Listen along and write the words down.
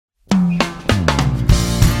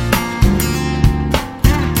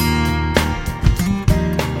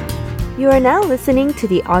You are now listening to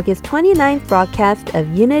the August 29th broadcast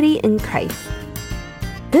of Unity in Christ.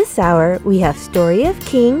 This hour, we have Story of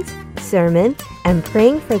Kings, sermon, and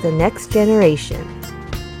praying for the next generation.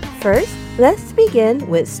 First, let's begin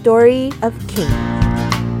with Story of Kings.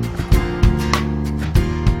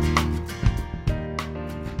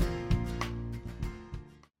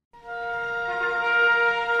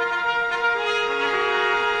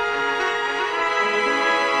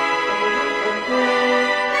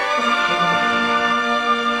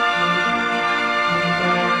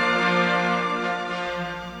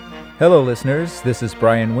 Hello listeners, this is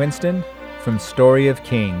Brian Winston from Story of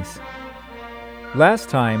Kings. Last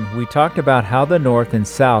time we talked about how the north and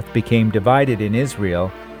south became divided in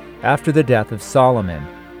Israel after the death of Solomon.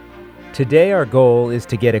 Today our goal is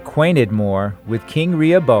to get acquainted more with King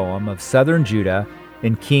Rehoboam of southern Judah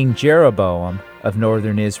and King Jeroboam of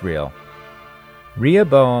northern Israel.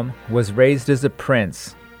 Rehoboam was raised as a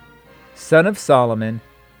prince, son of Solomon,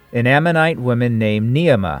 an Ammonite woman named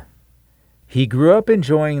Naamah. He grew up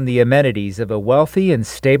enjoying the amenities of a wealthy and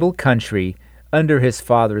stable country under his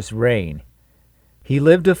father's reign. He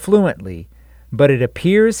lived affluently, but it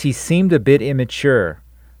appears he seemed a bit immature.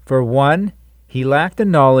 For one, he lacked the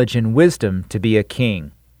knowledge and wisdom to be a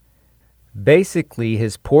king. Basically,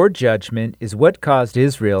 his poor judgment is what caused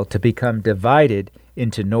Israel to become divided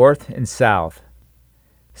into north and south.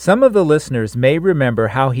 Some of the listeners may remember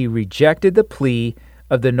how he rejected the plea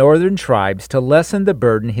of the northern tribes to lessen the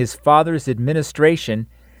burden his father's administration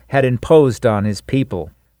had imposed on his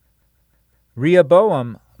people.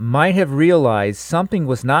 Rehoboam might have realized something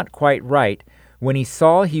was not quite right when he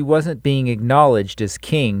saw he wasn't being acknowledged as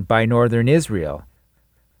king by northern Israel.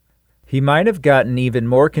 He might have gotten even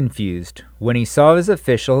more confused when he saw his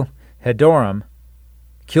official, Hadoram,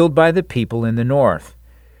 killed by the people in the north.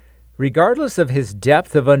 Regardless of his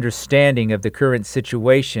depth of understanding of the current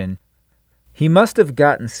situation, he must have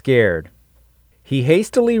gotten scared. He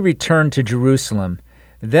hastily returned to Jerusalem.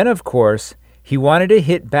 Then, of course, he wanted to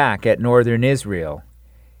hit back at northern Israel.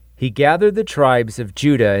 He gathered the tribes of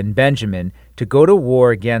Judah and Benjamin to go to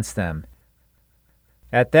war against them.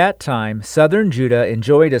 At that time, southern Judah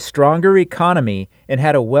enjoyed a stronger economy and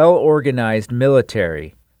had a well-organized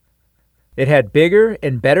military. It had bigger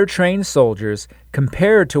and better trained soldiers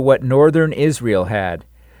compared to what northern Israel had.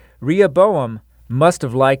 Rehoboam must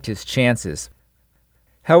have liked his chances.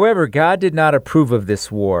 However, God did not approve of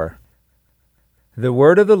this war. The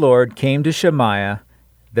word of the Lord came to Shemaiah,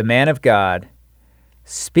 the man of God.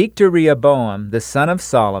 Speak to Rehoboam, the son of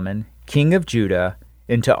Solomon, king of Judah,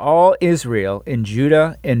 and to all Israel in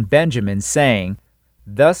Judah and Benjamin, saying,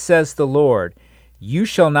 Thus says the Lord, you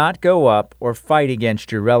shall not go up or fight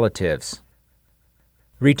against your relatives.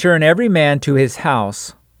 Return every man to his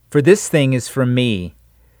house, for this thing is from me.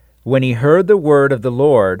 When he heard the word of the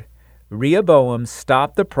Lord, Rehoboam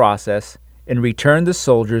stopped the process and returned the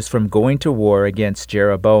soldiers from going to war against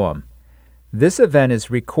Jeroboam. This event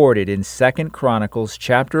is recorded in 2 Chronicles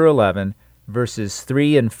chapter 11, verses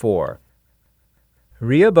 3 and 4.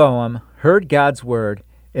 Rehoboam heard God's word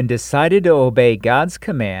and decided to obey God's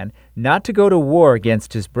command not to go to war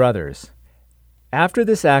against his brothers. After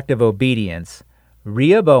this act of obedience,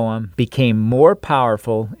 Rehoboam became more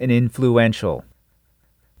powerful and influential.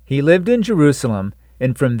 He lived in Jerusalem,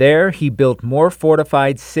 and from there he built more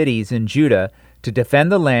fortified cities in Judah to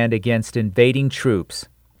defend the land against invading troops.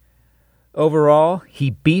 Overall, he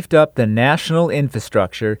beefed up the national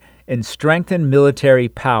infrastructure and strengthened military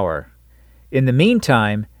power. In the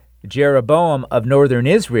meantime, Jeroboam of northern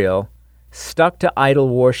Israel stuck to idol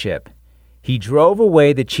worship. He drove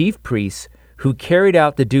away the chief priests who carried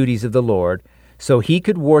out the duties of the Lord so he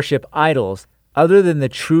could worship idols other than the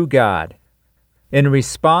true God. In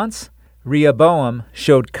response, Rehoboam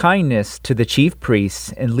showed kindness to the chief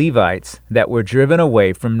priests and Levites that were driven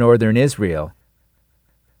away from northern Israel.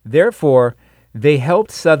 Therefore, they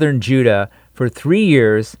helped southern Judah for 3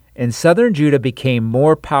 years, and southern Judah became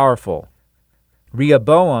more powerful.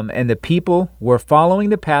 Rehoboam and the people were following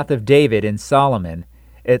the path of David and Solomon,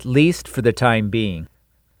 at least for the time being.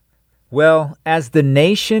 Well, as the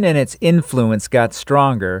nation and its influence got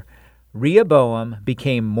stronger, Rehoboam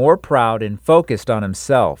became more proud and focused on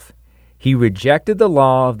himself. He rejected the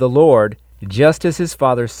law of the Lord, just as his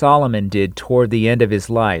father Solomon did toward the end of his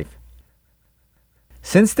life.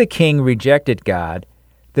 Since the king rejected God,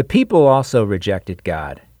 the people also rejected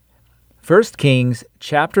God. 1 Kings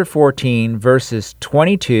chapter 14, verses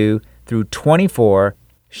 22 through 24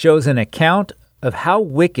 shows an account of how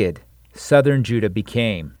wicked southern Judah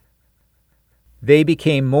became. They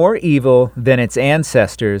became more evil than its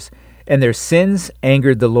ancestors, and their sins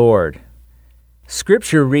angered the Lord.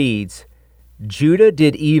 Scripture reads, Judah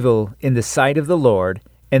did evil in the sight of the Lord,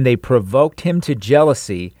 and they provoked him to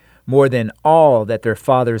jealousy more than all that their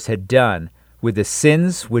fathers had done with the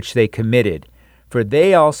sins which they committed. For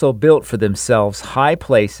they also built for themselves high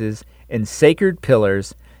places and sacred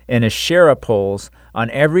pillars and Asherah poles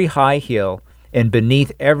on every high hill and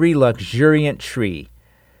beneath every luxuriant tree.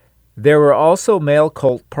 There were also male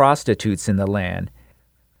cult prostitutes in the land.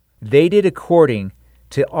 They did according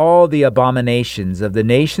to all the abominations of the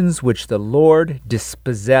nations which the Lord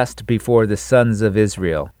dispossessed before the sons of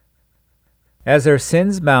Israel. As their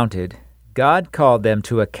sins mounted, God called them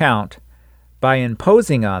to account by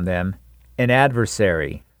imposing on them an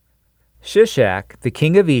adversary. Shishak, the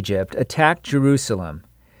king of Egypt, attacked Jerusalem.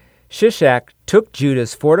 Shishak took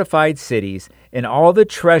Judah's fortified cities and all the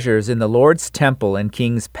treasures in the Lord's temple and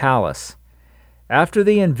king's palace. After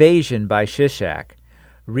the invasion by Shishak,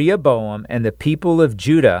 Rehoboam and the people of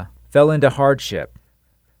Judah fell into hardship.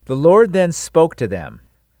 The Lord then spoke to them.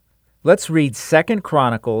 Let's read 2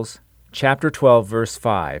 Chronicles chapter 12, verse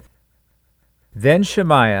 5. Then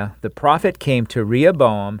Shemaiah the prophet came to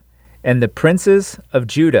Rehoboam and the princes of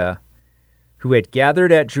Judah who had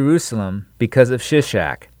gathered at Jerusalem because of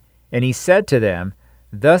Shishak. And he said to them,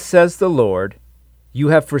 Thus says the Lord, You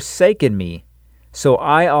have forsaken me, so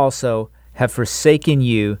I also have forsaken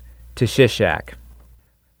you to Shishak.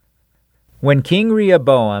 When King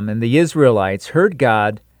Rehoboam and the Israelites heard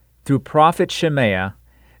God through prophet Shemaiah,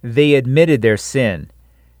 they admitted their sin.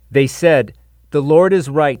 They said, The Lord is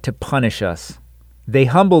right to punish us. They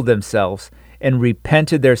humbled themselves and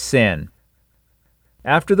repented their sin.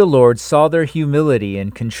 After the Lord saw their humility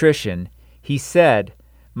and contrition, he said,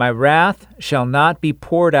 My wrath shall not be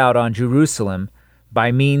poured out on Jerusalem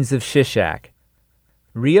by means of Shishak.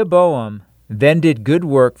 Rehoboam then did good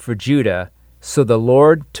work for Judah, so the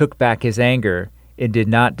Lord took back his anger and did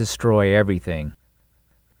not destroy everything.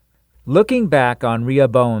 Looking back on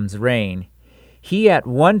Rehoboam's reign, he at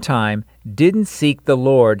one time didn't seek the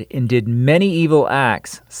Lord and did many evil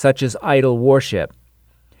acts such as idol worship.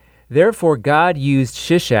 Therefore God used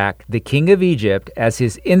Shishak, the king of Egypt, as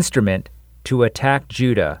his instrument to attack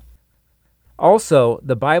Judah. Also,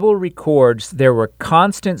 the Bible records there were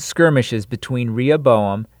constant skirmishes between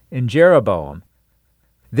Rehoboam and Jeroboam.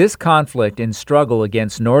 This conflict and struggle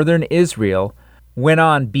against northern Israel went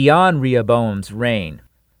on beyond Rehoboam's reign.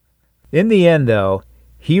 In the end, though,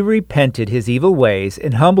 he repented his evil ways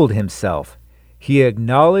and humbled himself. He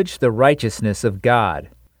acknowledged the righteousness of God.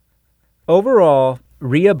 Overall,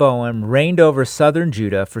 Rehoboam reigned over southern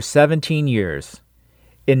Judah for 17 years.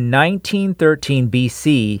 In 1913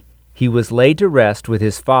 BC, he was laid to rest with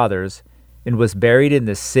his fathers and was buried in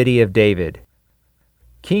the city of David.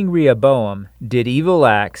 King Rehoboam did evil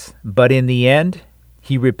acts, but in the end,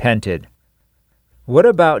 he repented. What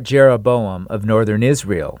about Jeroboam of northern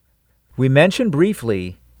Israel? We mentioned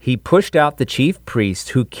briefly he pushed out the chief priests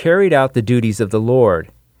who carried out the duties of the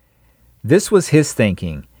Lord. This was his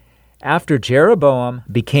thinking. After Jeroboam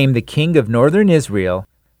became the king of northern Israel,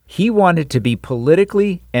 he wanted to be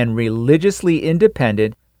politically and religiously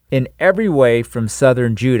independent in every way from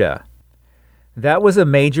southern Judah. That was a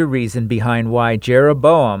major reason behind why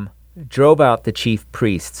Jeroboam drove out the chief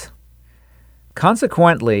priests.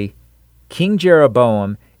 Consequently, King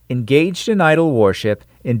Jeroboam engaged in idol worship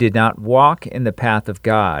and did not walk in the path of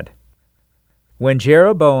God. When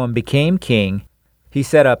Jeroboam became king, he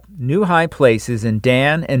set up new high places in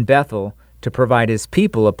Dan and Bethel to provide his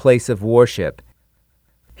people a place of worship.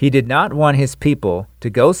 He did not want his people to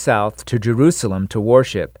go south to Jerusalem to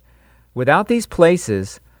worship. Without these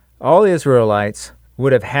places, all Israelites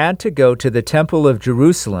would have had to go to the Temple of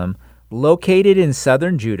Jerusalem, located in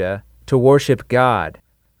southern Judah, to worship God.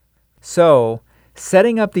 So,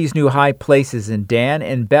 setting up these new high places in Dan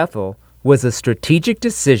and Bethel was a strategic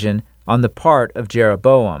decision on the part of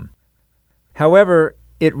Jeroboam. However,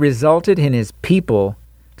 it resulted in his people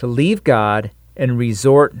to leave God and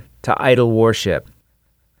resort to idol worship.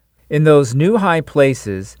 In those new high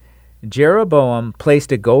places, Jeroboam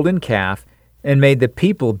placed a golden calf and made the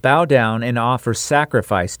people bow down and offer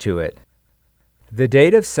sacrifice to it. The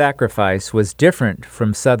date of sacrifice was different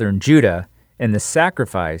from southern Judah, and the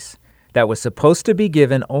sacrifice that was supposed to be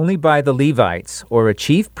given only by the Levites or a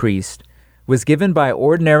chief priest was given by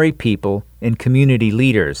ordinary people and community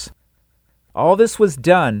leaders. All this was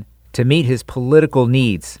done to meet his political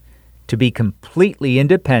needs, to be completely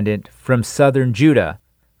independent from southern Judah,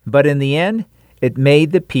 but in the end, it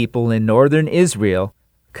made the people in northern Israel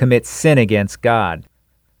commit sin against God.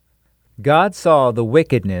 God saw the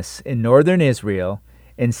wickedness in northern Israel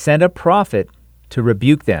and sent a prophet to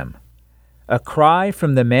rebuke them. A cry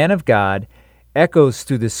from the man of God echoes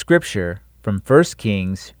through the scripture from 1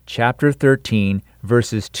 Kings chapter 13,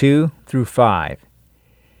 verses 2 through 5.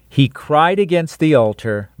 He cried against the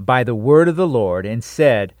altar by the word of the Lord and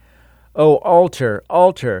said, O altar,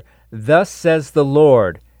 altar, thus says the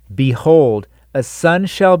Lord, Behold, a son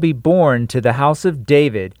shall be born to the house of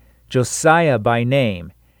David, Josiah by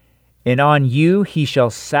name. And on you he shall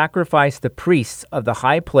sacrifice the priests of the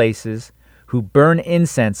high places who burn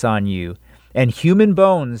incense on you, and human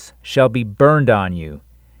bones shall be burned on you.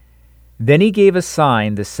 Then he gave a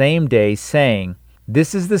sign the same day, saying,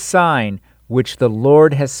 This is the sign which the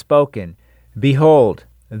Lord has spoken. Behold,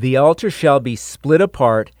 the altar shall be split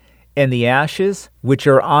apart, and the ashes which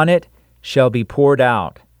are on it shall be poured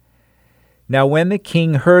out. Now when the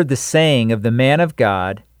king heard the saying of the man of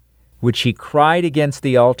God, which he cried against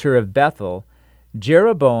the altar of Bethel,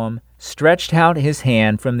 Jeroboam stretched out his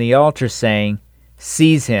hand from the altar, saying,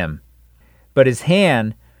 Seize him. But his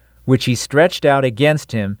hand, which he stretched out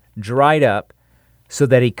against him, dried up, so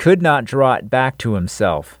that he could not draw it back to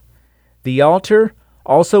himself. The altar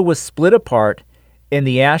also was split apart, and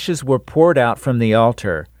the ashes were poured out from the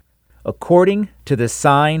altar, according to the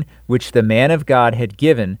sign which the man of God had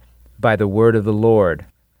given by the word of the Lord.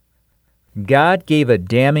 God gave a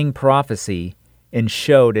damning prophecy and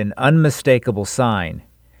showed an unmistakable sign.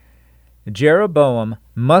 Jeroboam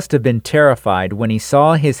must have been terrified when he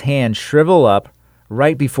saw his hand shrivel up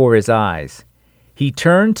right before his eyes. He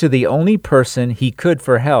turned to the only person he could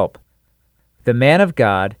for help, the man of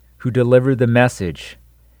God who delivered the message.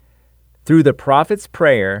 Through the prophet's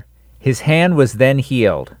prayer, his hand was then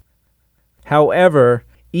healed. However,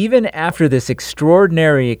 even after this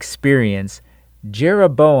extraordinary experience,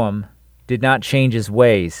 Jeroboam did not change his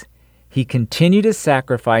ways. He continued to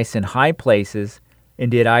sacrifice in high places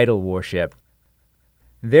and did idol worship.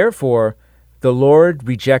 Therefore, the Lord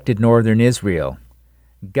rejected northern Israel.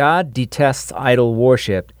 God detests idol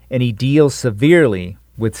worship, and he deals severely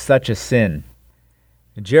with such a sin.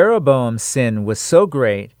 Jeroboam's sin was so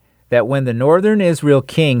great that when the northern Israel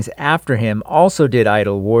kings after him also did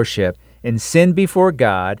idol worship and sinned before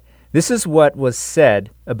God, this is what was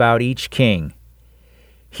said about each king.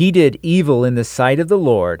 He did evil in the sight of the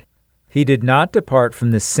Lord. He did not depart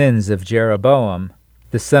from the sins of Jeroboam,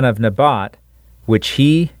 the son of Nebat, which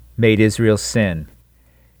he made Israel sin.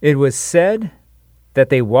 It was said that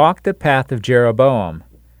they walked the path of Jeroboam.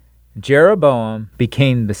 Jeroboam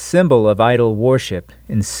became the symbol of idol worship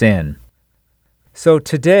and sin. So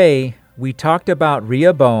today, we talked about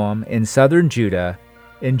Rehoboam in southern Judah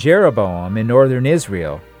and Jeroboam in northern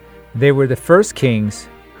Israel. They were the first kings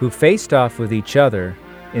who faced off with each other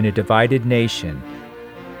in a divided nation.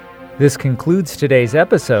 This concludes today's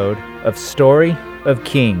episode of Story of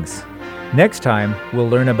Kings. Next time, we'll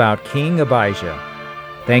learn about King Abijah.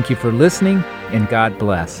 Thank you for listening, and God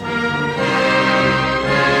bless.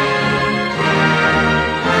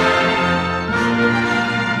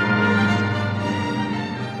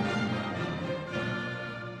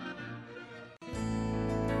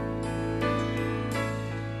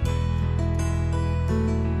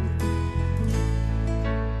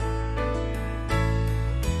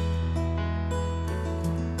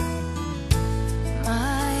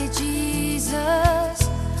 My Jesus,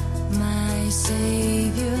 my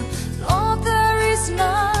Savior, Lord, there is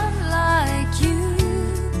none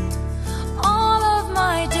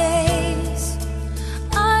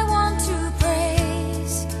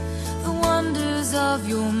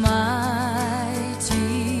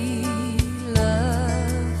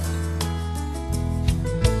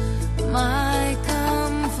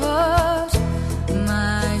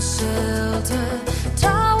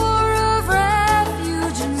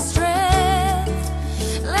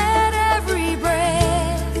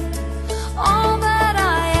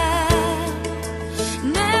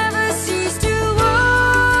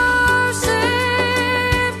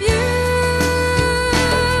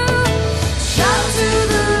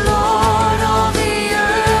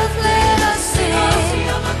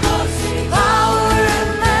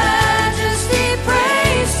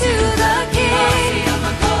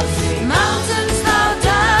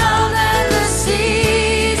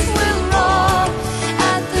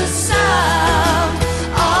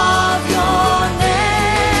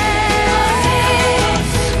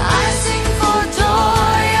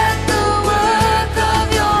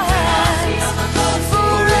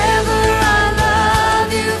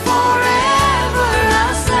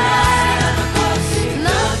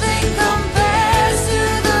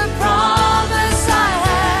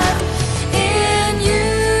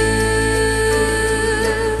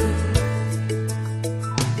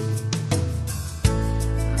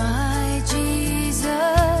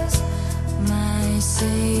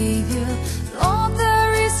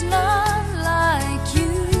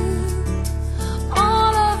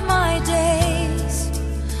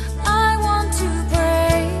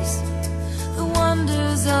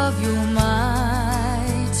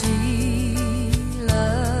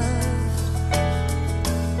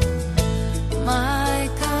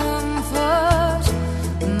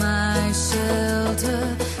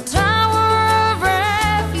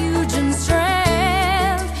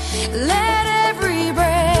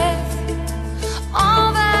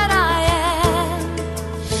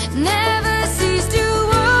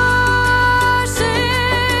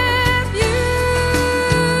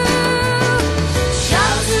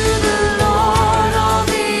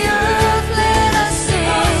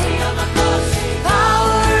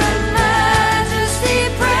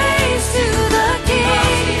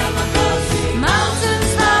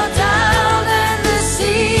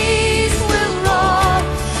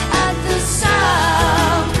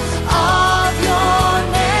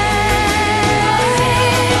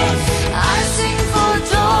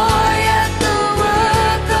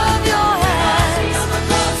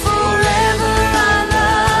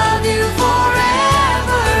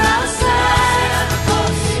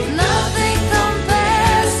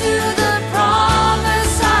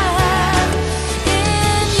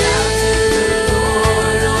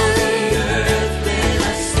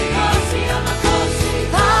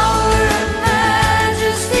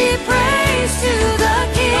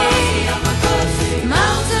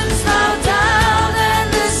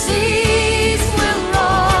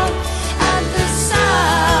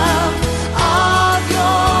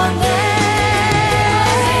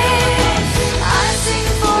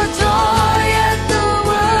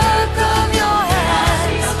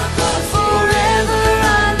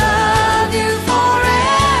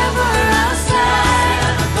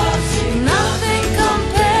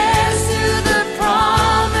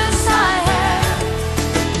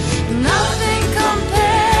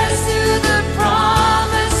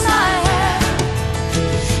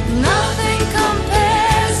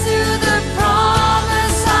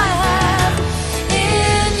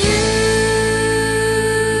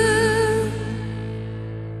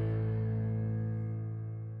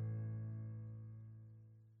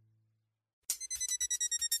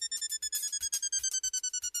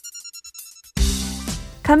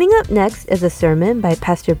Coming up next is a sermon by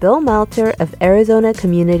Pastor Bill Malter of Arizona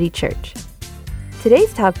Community Church.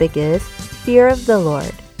 Today's topic is Fear of the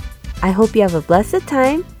Lord. I hope you have a blessed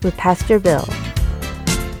time with Pastor Bill.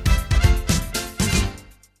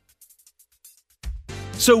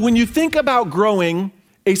 So when you think about growing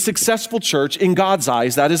a successful church in God's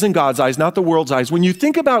eyes, that is in God's eyes, not the world's eyes. When you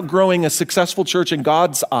think about growing a successful church in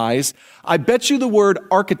God's eyes, I bet you the word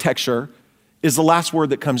architecture is the last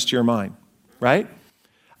word that comes to your mind, right?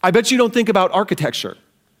 I bet you don't think about architecture.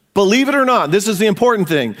 Believe it or not, this is the important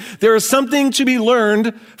thing. There is something to be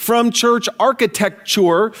learned from church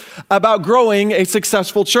architecture about growing a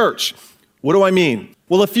successful church. What do I mean?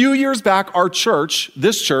 Well, a few years back, our church,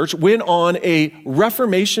 this church, went on a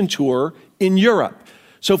Reformation tour in Europe.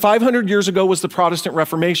 So 500 years ago was the Protestant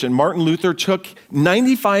Reformation. Martin Luther took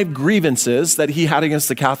 95 grievances that he had against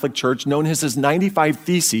the Catholic Church, known as his 95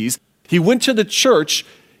 Theses. He went to the church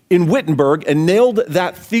in Wittenberg and nailed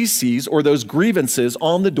that theses or those grievances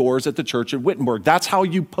on the doors at the church at Wittenberg. That's how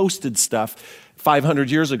you posted stuff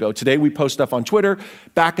 500 years ago. Today we post stuff on Twitter.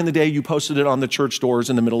 Back in the day, you posted it on the church doors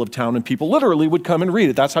in the middle of town and people literally would come and read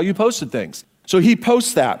it. That's how you posted things. So he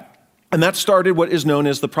posts that. And that started what is known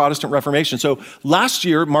as the Protestant Reformation. So last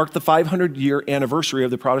year marked the 500-year anniversary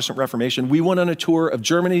of the Protestant Reformation. We went on a tour of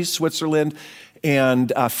Germany, Switzerland,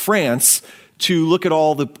 and France to look at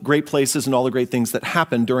all the great places and all the great things that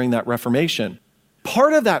happened during that Reformation.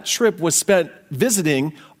 Part of that trip was spent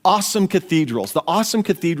visiting awesome cathedrals, the awesome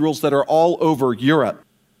cathedrals that are all over Europe.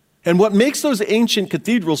 And what makes those ancient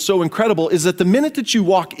cathedrals so incredible is that the minute that you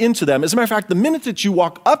walk into them, as a matter of fact, the minute that you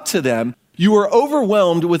walk up to them, you are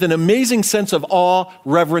overwhelmed with an amazing sense of awe,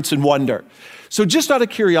 reverence, and wonder. So just out of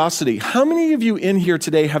curiosity, how many of you in here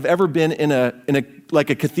today have ever been in a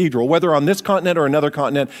cathedral, whether on this continent or another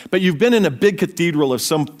continent, but you've been in a big cathedral of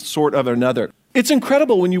some sort of another? It's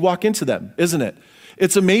incredible when you walk into them, isn't it?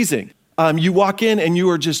 It's amazing. You walk in and you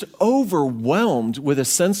are just overwhelmed with a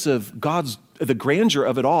sense of the grandeur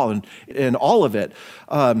of it all and all of it.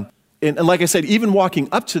 And like I said, even walking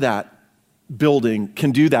up to that building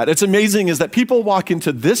can do that. It's amazing is that people walk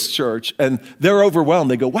into this church and they're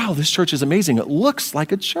overwhelmed. They go, wow, this church is amazing. It looks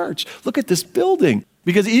like a church. Look at this building.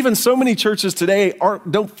 Because even so many churches today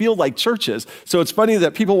don't feel like churches. So it's funny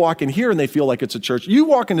that people walk in here and they feel like it's a church. You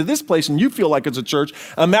walk into this place and you feel like it's a church.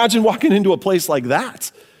 Imagine walking into a place like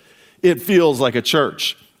that. It feels like a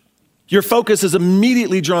church. Your focus is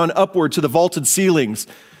immediately drawn upward to the vaulted ceilings.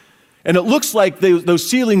 And it looks like those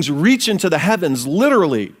ceilings reach into the heavens,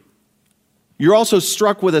 literally. You're also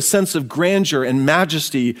struck with a sense of grandeur and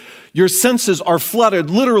majesty. Your senses are flooded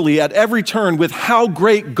literally at every turn with how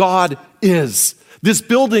great God is. This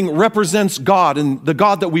building represents God and the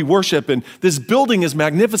God that we worship, and this building is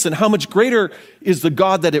magnificent. How much greater is the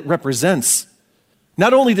God that it represents?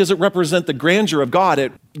 Not only does it represent the grandeur of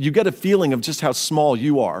God, you get a feeling of just how small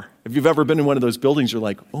you are. If you've ever been in one of those buildings, you're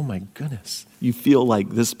like, oh my goodness, you feel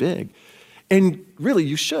like this big. And really,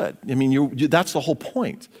 you should. I mean, that's the whole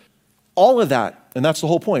point. All of that, and that's the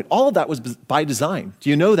whole point, all of that was by design. Do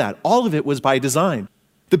you know that? All of it was by design.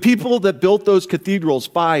 The people that built those cathedrals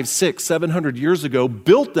 500, 600, 700 years ago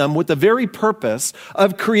built them with the very purpose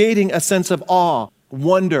of creating a sense of awe,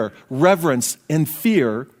 wonder, reverence, and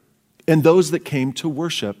fear in those that came to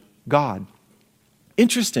worship God.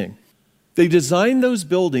 Interesting. They designed those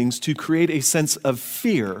buildings to create a sense of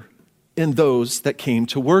fear in those that came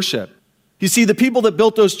to worship. You see, the people that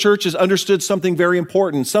built those churches understood something very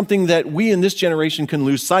important, something that we in this generation can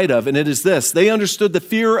lose sight of, and it is this. They understood the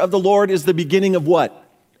fear of the Lord is the beginning of what?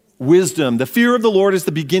 Wisdom. The fear of the Lord is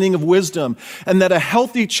the beginning of wisdom, and that a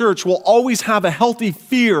healthy church will always have a healthy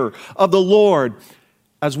fear of the Lord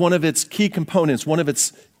as one of its key components, one of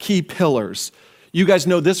its key pillars. You guys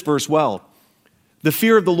know this verse well. The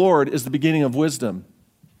fear of the Lord is the beginning of wisdom,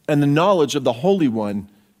 and the knowledge of the Holy One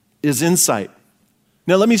is insight.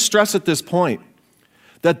 Now, let me stress at this point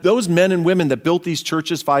that those men and women that built these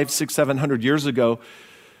churches 500, 600, 700 years ago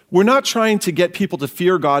were not trying to get people to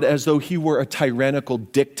fear God as though he were a tyrannical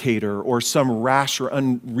dictator or some rash or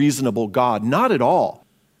unreasonable God. Not at all.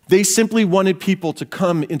 They simply wanted people to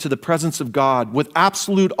come into the presence of God with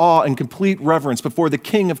absolute awe and complete reverence before the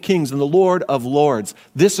King of Kings and the Lord of Lords.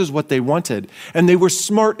 This is what they wanted. And they were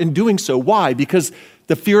smart in doing so. Why? Because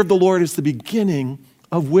the fear of the Lord is the beginning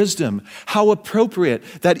of wisdom. How appropriate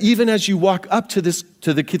that even as you walk up to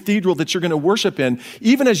the cathedral that you're going to worship in,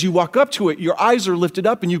 even as you walk up to it, your eyes are lifted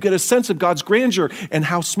up and you get a sense of God's grandeur and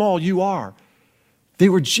how small you are. They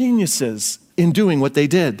were geniuses in doing what they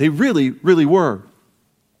did. They really, really were.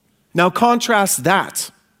 Now contrast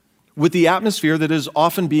that with the atmosphere that is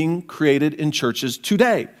often being created in churches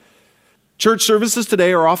today. Church services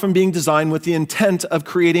today are often being designed with the intent of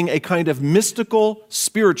creating a kind of mystical,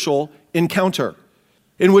 spiritual encounter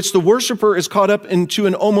in which the worshiper is caught up into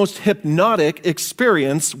an almost hypnotic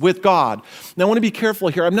experience with God. Now, I want to be careful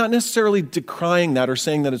here. I'm not necessarily decrying that or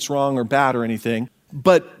saying that it's wrong or bad or anything,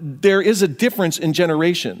 but there is a difference in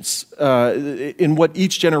generations, in what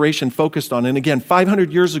each generation focused on. And again,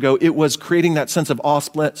 500 years ago, it was creating that sense of awe,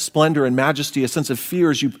 splendor, and majesty, a sense of fear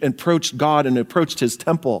as you approached God and approached his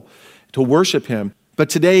temple to worship him. But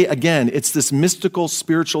today, again, it's this mystical,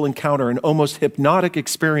 spiritual encounter, an almost hypnotic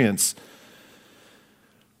experience.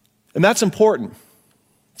 And that's important.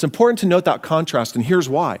 It's important to note that contrast, and here's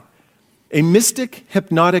why. A mystic,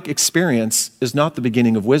 hypnotic experience is not the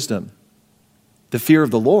beginning of wisdom. The fear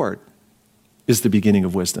of the Lord is the beginning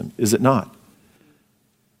of wisdom, is it not?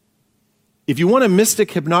 If you want a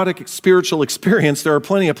mystic, hypnotic, spiritual experience, there are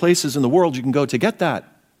plenty of places in the world you can go to get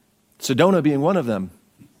that. Sedona being one of them,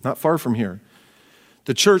 not far from here.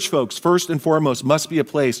 The church, folks, first and foremost, must be a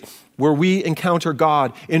place where we encounter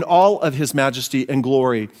God in all of his majesty and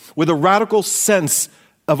glory, with a radical sense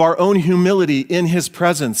of our own humility in his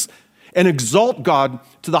presence, and exalt God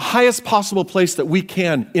to the highest possible place that we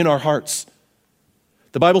can in our hearts.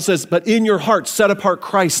 The Bible says, but in your heart set apart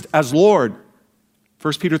Christ as Lord.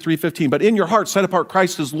 1 Peter 3:15, but in your heart set apart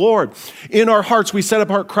Christ as Lord. In our hearts we set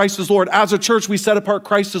apart Christ as Lord. As a church we set apart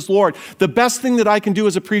Christ as Lord. The best thing that I can do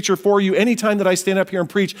as a preacher for you anytime that I stand up here and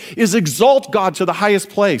preach is exalt God to the highest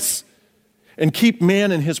place and keep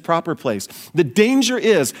man in his proper place. The danger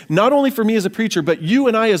is, not only for me as a preacher, but you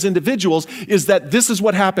and I as individuals, is that this is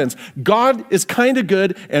what happens. God is kind of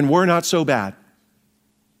good and we're not so bad.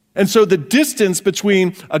 And so the distance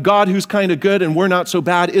between a God who's kind of good and we're not so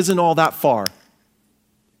bad isn't all that far.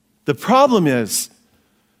 The problem is,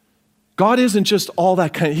 God isn't just all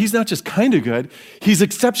that kind. He's not just kind of good. He's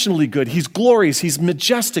exceptionally good. He's glorious. He's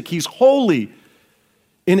majestic. He's holy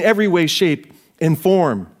in every way, shape, and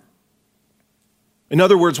form. In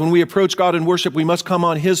other words, when we approach God in worship, we must come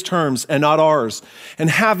on his terms and not ours.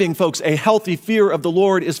 And having, folks, a healthy fear of the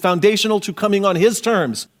Lord is foundational to coming on his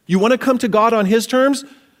terms. You want to come to God on his terms?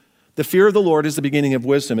 The fear of the Lord is the beginning of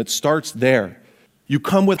wisdom. It starts there. You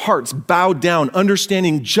come with hearts bowed down,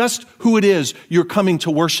 understanding just who it is you're coming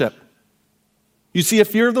to worship. You see, a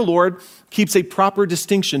fear of the Lord keeps a proper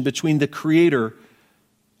distinction between the creator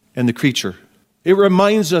and the creature. It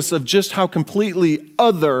reminds us of just how completely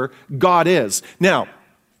other God is. Now,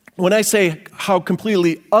 when I say how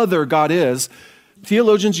completely other God is,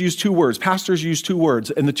 theologians use two words, pastors use two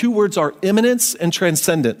words, and the two words are immanence and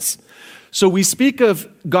transcendence. So we speak of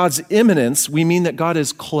God's immanence, we mean that God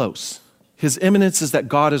is close. His immanence is that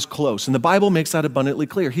God is close. And the Bible makes that abundantly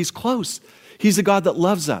clear. He's close. He's a God that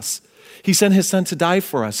loves us. He sent his son to die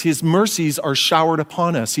for us. His mercies are showered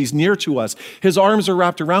upon us. He's near to us. His arms are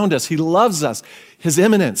wrapped around us. He loves us. His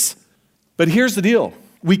immanence. But here's the deal.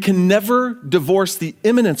 We can never divorce the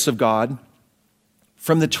immanence of God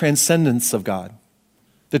from the transcendence of God.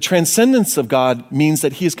 The transcendence of God means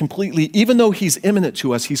that he is completely, even though he's immanent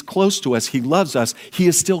to us, he's close to us, he loves us, he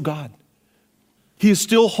is still God. He is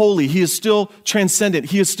still holy. He is still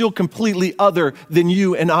transcendent. He is still completely other than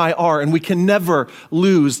you and I are, and we can never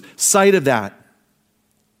lose sight of that.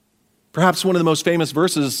 Perhaps one of the most famous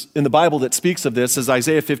verses in the Bible that speaks of this is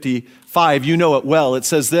Isaiah 55. You know it well. It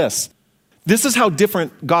says this. This is how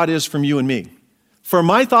different God is from you and me. For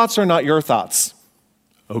my thoughts are not your thoughts.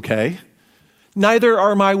 Okay. Neither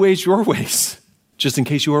are my ways your ways. Just in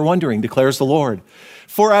case you were wondering, declares the Lord.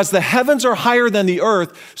 For as the heavens are higher than the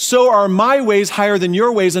earth, so are my ways higher than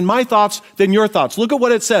your ways, and my thoughts than your thoughts. Look at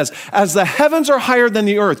what it says. As the heavens are higher than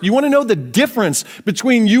the earth. You want to know the difference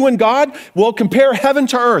between you and God? Well, compare heaven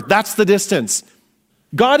to earth. That's the distance.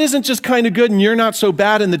 God isn't just kind of good and you're not so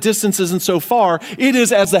bad and the distance isn't so far. It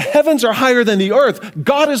is as the heavens are higher than the earth.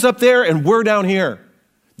 God is up there and we're down here.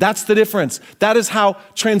 That's the difference. That is how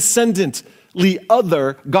transcendently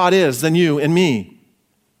other God is than you and me.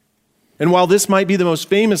 And while this might be the most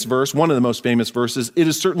famous verse, one of the most famous verses, it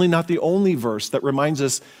is certainly not the only verse that reminds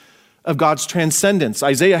us of God's transcendence.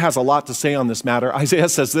 Isaiah has a lot to say on this matter. Isaiah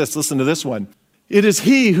says this, listen to this one. It is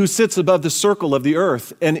he who sits above the circle of the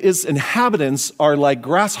earth, and its inhabitants are like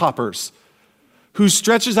grasshoppers, who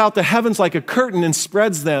stretches out the heavens like a curtain and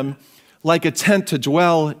spreads them like a tent to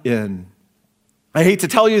dwell in. I hate to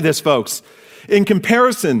tell you this, folks. In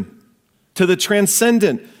comparison to the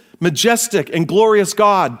transcendent, majestic, and glorious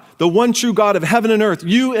God, the one true God of heaven and earth,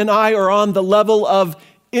 you and I are on the level of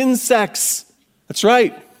insects. That's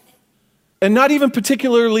right. And not even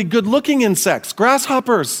particularly good-looking insects,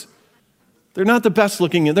 grasshoppers. They're not the best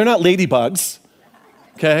looking, they're not ladybugs,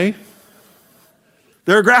 okay?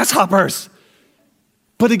 They're grasshoppers.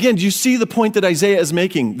 But again, do you see the point that Isaiah is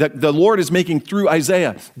making, that the Lord is making through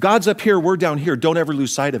Isaiah? God's up here, we're down here. Don't ever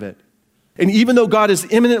lose sight of it. And even though God is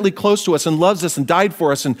imminently close to us and loves us and died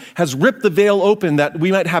for us and has ripped the veil open that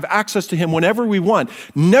we might have access to him whenever we want,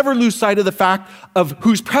 never lose sight of the fact of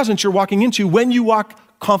whose presence you're walking into when you walk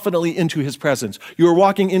confidently into his presence. You are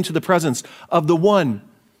walking into the presence of the one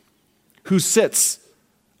who sits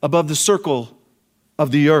above the circle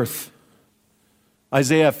of the earth.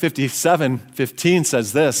 Isaiah 57:15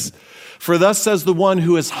 says this, "For thus says the one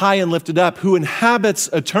who is high and lifted up, who inhabits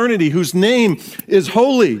eternity, whose name is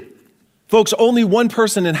holy." Folks, only one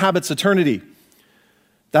person inhabits eternity.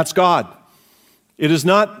 That's God. It is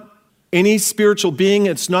not any spiritual being.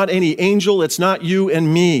 It's not any angel. It's not you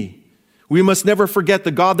and me. We must never forget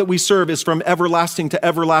the God that we serve is from everlasting to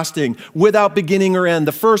everlasting, without beginning or end,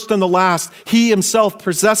 the first and the last. He himself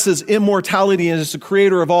possesses immortality and is the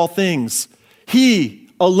creator of all things. He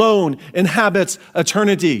alone inhabits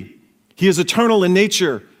eternity. He is eternal in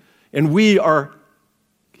nature, and we are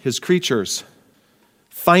his creatures,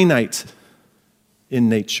 finite in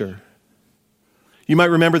nature. You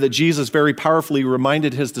might remember that Jesus very powerfully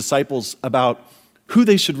reminded his disciples about who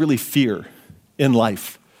they should really fear in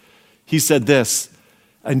life. He said this,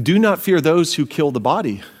 "And do not fear those who kill the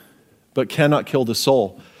body, but cannot kill the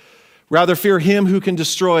soul. Rather fear him who can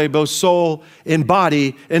destroy both soul and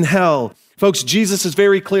body in hell." Folks, Jesus is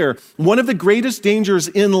very clear. One of the greatest dangers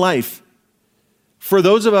in life for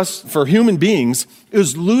those of us, for human beings,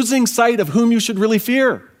 is losing sight of whom you should really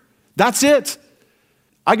fear. That's it.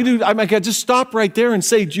 I could just stop right there and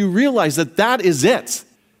say, do you realize that that is it?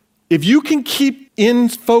 If you can keep in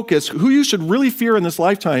focus who you should really fear in this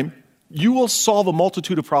lifetime, you will solve a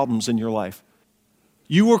multitude of problems in your life.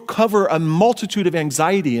 You will cover a multitude of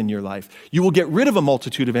anxiety in your life. You will get rid of a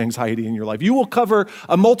multitude of anxiety in your life. You will cover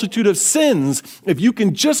a multitude of sins if you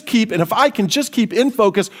can just keep, and if I can just keep in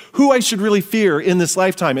focus who I should really fear in this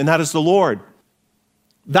lifetime, and that is the Lord.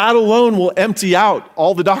 That alone will empty out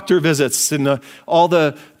all the doctor visits and all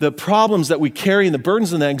the problems that we carry and the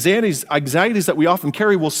burdens and the anxieties that we often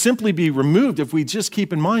carry will simply be removed if we just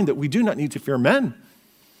keep in mind that we do not need to fear men.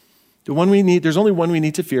 There's only one we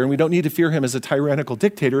need to fear, and we don't need to fear him as a tyrannical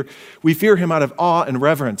dictator. We fear him out of awe and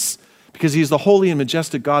reverence because he is the holy and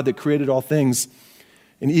majestic God that created all things.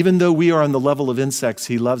 And even though we are on the level of insects,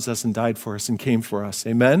 he loves us and died for us and came for us.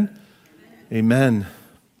 Amen? Amen.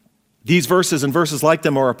 These verses and verses like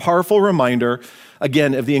them are a powerful reminder,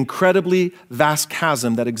 again, of the incredibly vast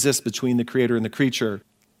chasm that exists between the creator and the creature.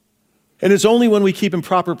 And it's only when we keep in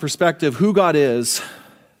proper perspective who God is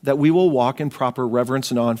that we will walk in proper reverence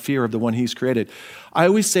and awe and fear of the one he's created. I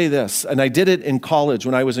always say this, and I did it in college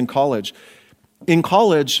when I was in college. In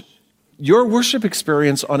college, your worship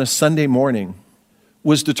experience on a Sunday morning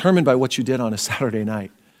was determined by what you did on a Saturday night.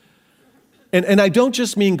 And I don't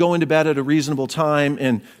just mean going to bed at a reasonable time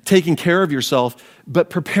and taking care of yourself, but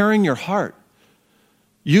preparing your heart.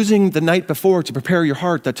 Using the night before to prepare your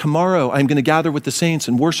heart that tomorrow I'm going to gather with the saints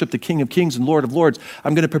and worship the King of Kings and Lord of Lords.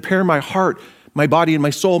 I'm going to prepare my heart, my body and my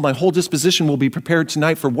soul. My whole disposition will be prepared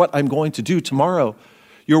tonight for what I'm going to do tomorrow.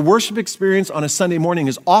 Your worship experience on a Sunday morning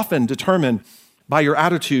is often determined by your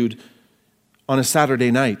attitude on a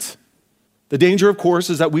Saturday night. The danger, of course,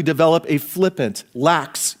 is that we develop a flippant,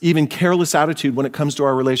 lax, even careless attitude when it comes to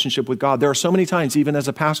our relationship with God. There are so many times, even as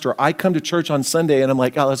a pastor, I come to church on Sunday and I'm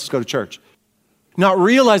like, let's just go to church. Not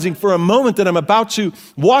realizing for a moment that I'm about to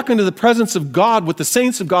walk into the presence of God with the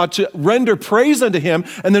saints of God to render praise unto him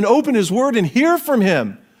and then open his word and hear from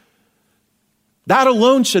him. That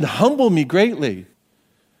alone should humble me greatly.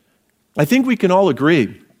 I think we can all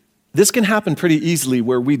agree this can happen pretty easily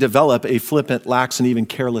where we develop a flippant, lax, and even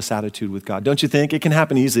careless attitude with God. Don't you think? It can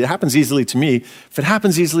happen easily. It happens easily to me. If it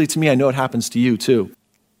happens easily to me, I know it happens to you too.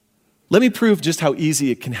 Let me prove just how easy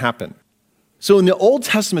it can happen. So in the Old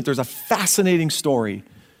Testament, there's a fascinating story.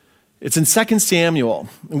 It's in 2 Samuel.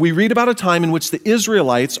 And we read about a time in which the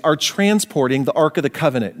Israelites are transporting the Ark of the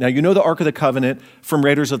Covenant. Now, you know the Ark of the Covenant from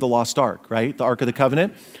Raiders of the Lost Ark, right? The Ark of the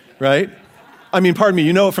Covenant, right?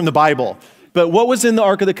 You know it from the Bible. But what was in the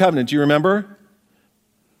Ark of the Covenant? Do you remember?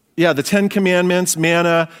 Yeah, the 10 Commandments,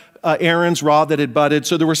 manna, Aaron's rod that had budded.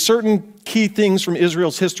 So there were certain key things from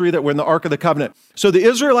Israel's history that were in the Ark of the Covenant. So the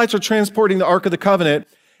Israelites are transporting the Ark of the Covenant,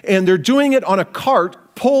 and they're doing it on a cart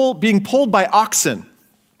being pulled by oxen.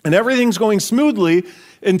 And everything's going smoothly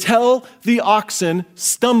until the oxen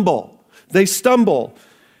stumble. They stumble.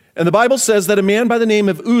 And the Bible says that a man by the name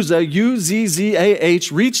of Uzzah,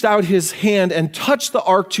 U-Z-Z-A-H, reached out his hand and touched the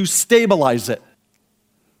ark to stabilize it.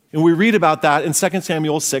 And we read about that in 2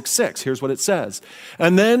 Samuel 6:6. Here's what it says.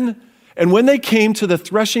 And when they came to the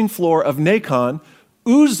threshing floor of Nacon,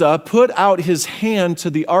 Uzzah put out his hand to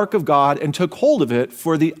the ark of God and took hold of it,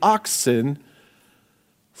 for the oxen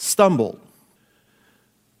stumbled.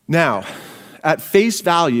 Now, at face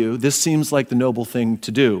value, this seems like the noble thing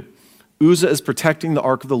to do. Uzzah is protecting the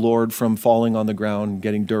ark of the Lord from falling on the ground,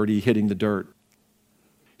 getting dirty, hitting the dirt.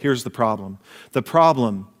 Here's the problem. The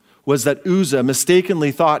problem was that Uzzah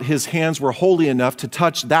mistakenly thought his hands were holy enough to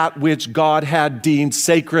touch that which God had deemed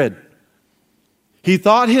sacred. He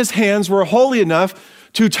thought his hands were holy enough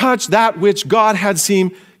to touch that which God had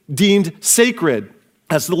deemed sacred.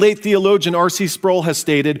 As the late theologian R.C. Sproul has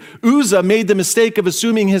stated, Uzzah made the mistake of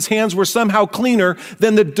assuming his hands were somehow cleaner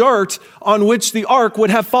than the dirt on which the ark would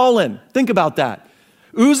have fallen. Think about that.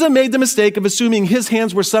 Uzzah made the mistake of assuming his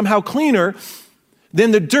hands were somehow cleaner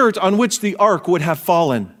than the dirt on which the ark would have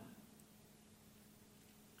fallen.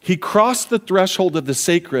 He crossed the threshold of the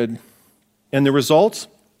sacred, and the result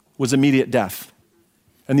was immediate death.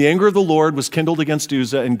 And the anger of the Lord was kindled against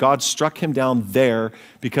Uzzah, and God struck him down there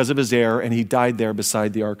because of his error, and he died there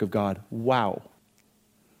beside the ark of God. Wow.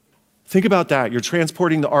 Think about that. You're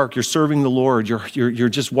transporting the ark, you're serving the Lord, you're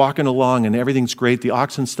just walking along, and everything's great. The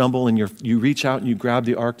oxen stumble, and you reach out and you grab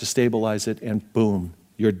the ark to stabilize it, and boom,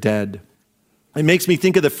 you're dead. It makes me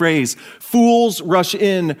think of the phrase, fools rush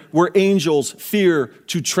in where angels fear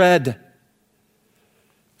to tread.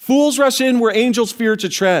 Fools rush in where angels fear to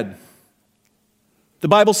tread. The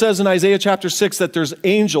Bible says in Isaiah chapter 6 that there's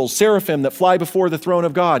angels, seraphim, that fly before the throne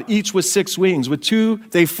of God, each with 6 wings. With 2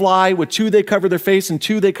 they fly, with 2 they cover their face, and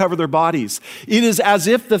 2 they cover their bodies. It is as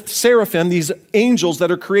if the seraphim, these angels that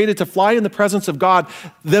are created to fly in the presence of God,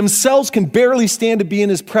 themselves can barely stand to be in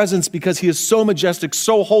his presence because he is so majestic,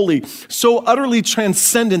 so holy, so utterly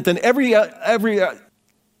transcendent than every other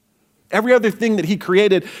thing that he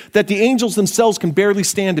created, that the angels themselves can barely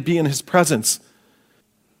stand to be in his presence.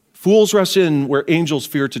 Fools rush in where angels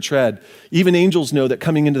fear to tread. Even angels know that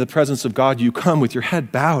coming into the presence of God, you come with your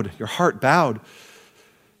head bowed, your heart bowed.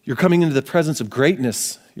 You're coming into the presence of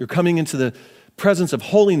greatness. You're coming into the presence of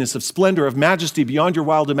holiness, of splendor, of majesty beyond your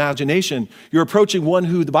wild imagination. You're approaching one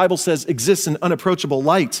who the Bible says exists in unapproachable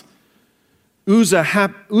light. Uzzah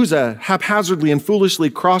haphazardly and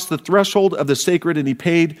foolishly crossed the threshold of the sacred, and he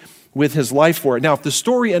paid with his life for it. Now, if the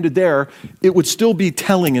story ended there, it would still be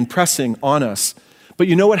telling and pressing on us. But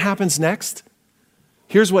you know what happens next?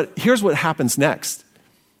 Here's what happens next.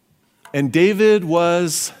 And David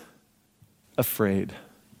was afraid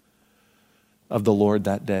of the Lord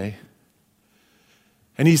that day.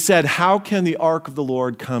 And he said, "How can the ark of the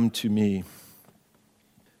Lord come to me?"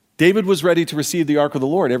 David was ready to receive the ark of the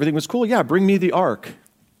Lord. Everything was cool. Yeah, bring me the ark.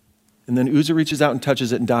 And then Uzzah reaches out and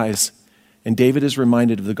touches it and dies. And David is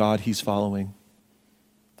reminded of the God he's following.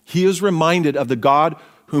 He is reminded of the God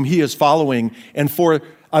whom he is following. And for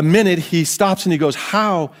a minute, he stops and he goes,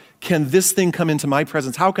 how can this thing come into my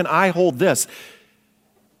presence? How can I hold this?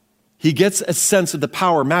 He gets a sense of the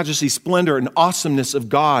power, majesty, splendor, and awesomeness of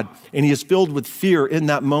God, and he is filled with fear in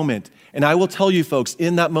that moment. And I will tell you, folks,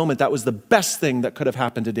 in that moment, that was the best thing that could have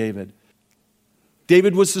happened to David.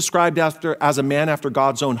 David was described as a man after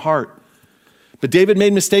God's own heart. But David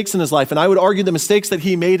made mistakes in his life, and I would argue the mistakes that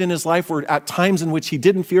he made in his life were at times in which he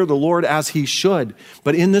didn't fear the Lord as he should.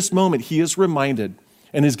 But in this moment, he is reminded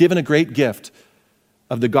and is given a great gift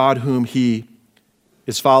of the God whom he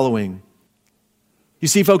is following. You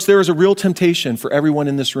see, folks, there is a real temptation for everyone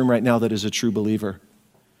in this room right now that is a true believer.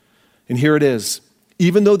 And here it is.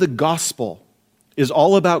 Even though the gospel is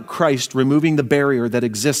all about Christ removing the barrier that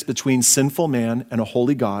exists between sinful man and a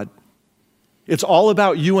holy God, it's all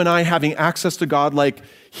about you and I having access to God like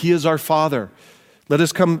he is our Father.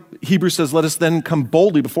 Hebrews says, let us then come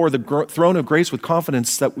boldly before the throne of grace with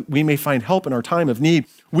confidence that we may find help in our time of need.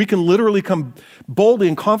 We can literally come boldly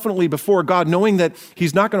and confidently before God, knowing that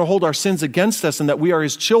he's not going to hold our sins against us and that we are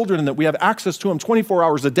his children and that we have access to him 24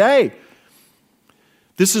 hours a day.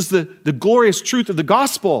 This is the glorious truth of the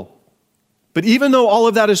gospel. But even though all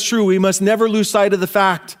of that is true, we must never lose sight of the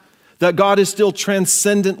fact that God is still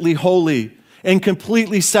transcendently holy and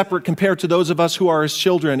completely separate compared to those of us who are his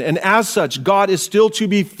children. And as such, God is still to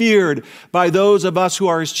be feared by those of us who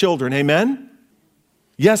are his children. Amen?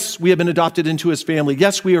 Yes, we have been adopted into his family.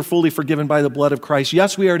 Yes, we are fully forgiven by the blood of Christ.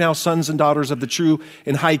 Yes, we are now sons and daughters of the true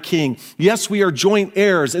and high King. Yes, we are joint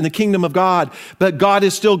heirs in the kingdom of God. But God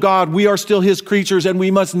is still God. We are still his creatures, and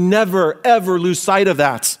we must never, ever lose sight of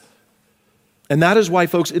that. And that is why,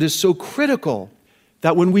 folks, it is so critical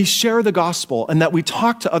that when we share the gospel and that we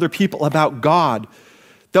talk to other people about God,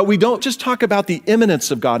 that we don't just talk about the immanence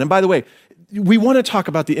of God. And by the way, we want to talk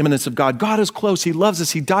about the immanence of God. God is close. He loves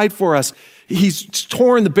us. He died for us. He's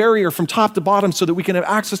torn the barrier from top to bottom so that we can have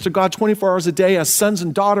access to God 24 hours a day as sons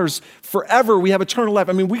and daughters forever. We have eternal life.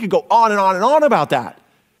 I mean, we could go on and on and on about that.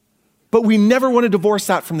 But we never want to divorce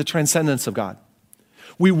that from the transcendence of God.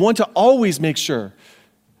 We want to always make sure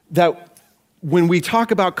that when we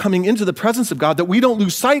talk about coming into the presence of God, that we don't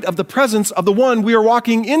lose sight of the presence of the one we are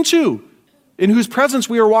walking into, in whose presence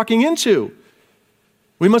we are walking into.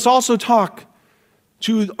 We must also talk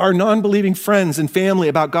to our non-believing friends and family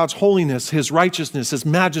about God's holiness, his righteousness, his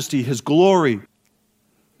majesty, his glory.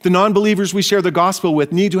 The non-believers we share the gospel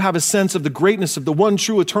with need to have a sense of the greatness of the one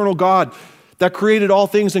true eternal God that created all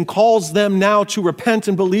things and calls them now to repent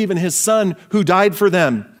and believe in his Son who died for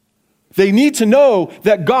them. They need to know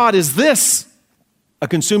that God is this, a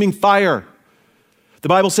consuming fire. The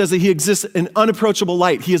Bible says that he exists in unapproachable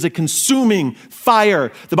light. He is a consuming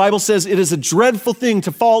fire. The Bible says it is a dreadful thing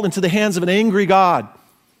to fall into the hands of an angry God.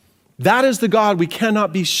 That is the God we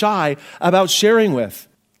cannot be shy about sharing with.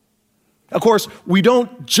 Of course, we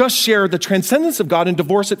don't just share the transcendence of God and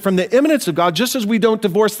divorce it from the immanence of God, just as we don't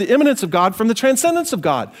divorce the immanence of God from the transcendence of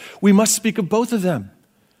God. We must speak of both of them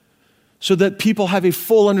so that people have a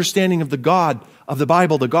full understanding of the God of the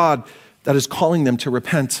Bible, the God that is calling them to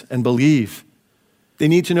repent and believe. They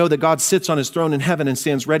need to know that God sits on his throne in heaven and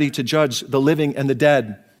stands ready to judge the living and the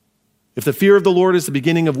dead. If the fear of the Lord is the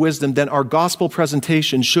beginning of wisdom, then our gospel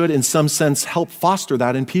presentation should, in some sense, help foster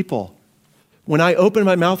that in people. When I open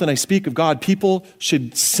my mouth and I speak of God, people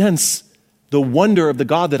should sense the wonder of the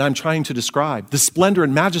God that I'm trying to describe, the splendor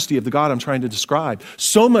and majesty of the God I'm trying to describe,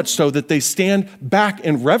 so much so that they stand back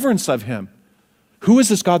in reverence of him. Who is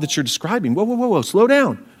this God that you're describing? Whoa, slow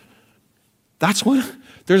down. That's what...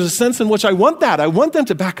 There's a sense in which I want that. I want them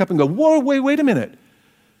to back up and go, whoa, wait a minute.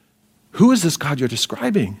 Who is this God you're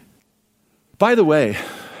describing? By the way,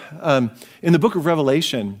 in the book of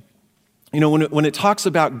Revelation, when it talks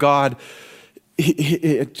about God,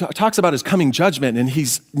 it talks about his coming judgment, and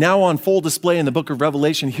he's now on full display in the book of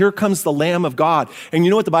Revelation. Here comes the Lamb of God. And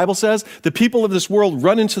you know what the Bible says? The people of this world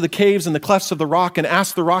run into the caves and the clefts of the rock and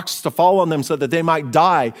ask the rocks to fall on them so that they might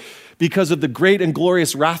die because of the great and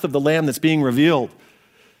glorious wrath of the Lamb that's being revealed.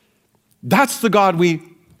 That's the God we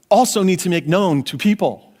also need to make known to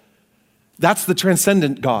people. That's the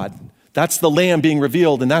transcendent God. That's the Lamb being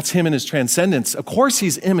revealed, and that's him in his transcendence. Of course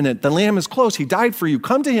he's immanent. The Lamb is close. He died for you.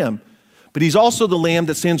 Come to him. But he's also the Lamb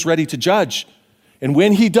that stands ready to judge. And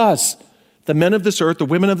when he does, the men of this earth, the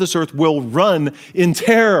women of this earth will run in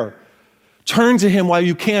terror. Turn to him while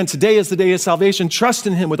you can. Today is the day of salvation. Trust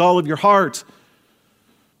in him with all of your heart.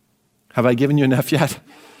 Have I given you enough yet?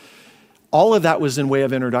 All of that was in way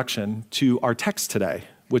of introduction to our text today,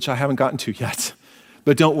 which I haven't gotten to yet.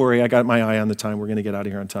 But don't worry, I got my eye on the time. We're going to get out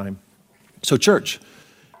of here on time. So church,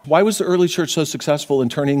 why was the early church so successful in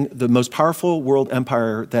turning the most powerful world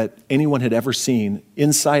empire that anyone had ever seen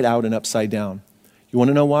inside out and upside down? You want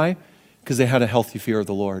to know why? Because they had a healthy fear of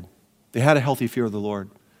the Lord. They had a healthy fear of the Lord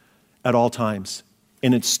at all times.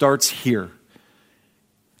 And it starts here.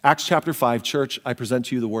 Acts chapter 5, church, I present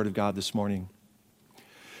to you the word of God this morning.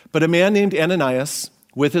 But a man named Ananias,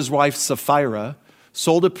 with his wife Sapphira,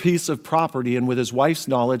 sold a piece of property, and with his wife's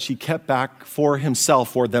knowledge, he kept back for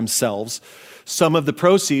himself or themselves some of the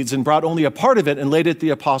proceeds and brought only a part of it and laid it at the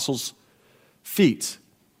apostles' feet.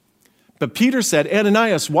 But Peter said,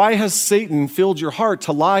 Ananias, why has Satan filled your heart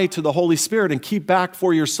to lie to the Holy Spirit and keep back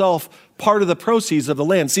for yourself part of the proceeds of the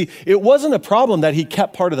land? See, it wasn't a problem that he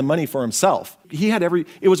kept part of the money for himself.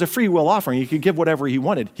 It was a free will offering. He could give whatever he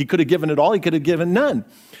wanted. He could have given it all. He could have given none.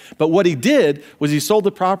 But what he did was he sold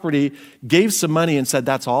the property, gave some money, and said,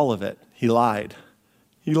 that's all of it. He lied.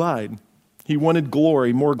 He lied. He wanted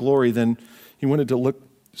glory, more glory than he wanted to look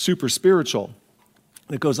super spiritual.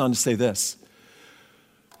 It goes on to say this.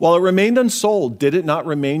 While it remained unsold, did it not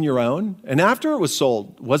remain your own? And after it was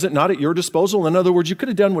sold, was it not at your disposal? In other words, you could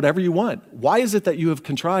have done whatever you want. Why is it that you have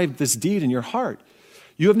contrived this deed in your heart?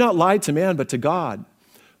 You have not lied to man, but to God.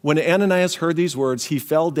 When Ananias heard these words, he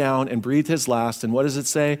fell down and breathed his last. And what does it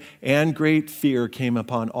say? And great fear came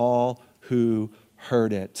upon all who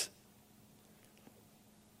heard it.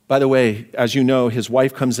 By the way, as you know, his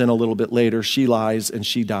wife comes in a little bit later. She lies and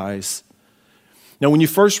she dies. Now, when you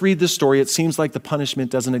first read this story, it seems like the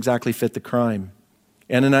punishment doesn't exactly fit the crime.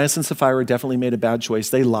 Ananias and Sapphira definitely made a bad choice.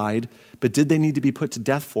 They lied, but did they need to be put to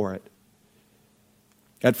death for it?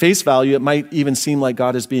 At face value, it might even seem like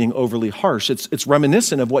God is being overly harsh. It's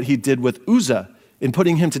reminiscent of what he did with Uzzah in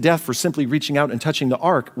putting him to death for simply reaching out and touching the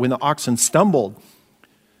ark when the oxen stumbled.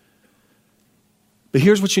 But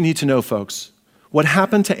here's what you need to know, folks. What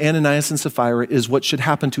happened to Ananias and Sapphira is what should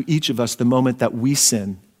happen to each of us the moment that we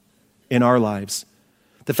sin. in our lives.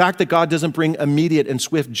 The fact that God doesn't bring immediate and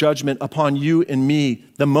swift judgment upon you and me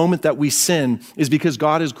the moment that we sin is because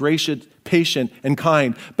God is gracious, patient, and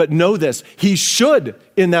kind. But know this, he should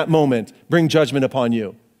in that moment bring judgment upon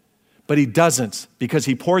you. But he doesn't, because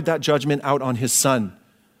he poured that judgment out on his son.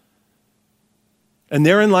 And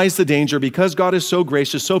therein lies the danger. Because God is so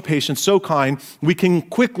gracious, so patient, so kind, we can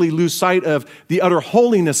quickly lose sight of the utter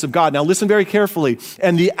holiness of God. Now listen very carefully.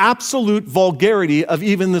 And the absolute vulgarity of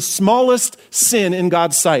even the smallest sin in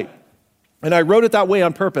God's sight. And I wrote it that way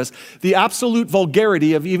on purpose. The absolute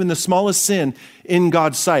vulgarity of even the smallest sin in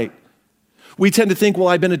God's sight. We tend to think, well,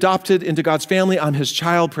 I've been adopted into God's family. I'm his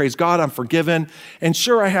child. Praise God. I'm forgiven. And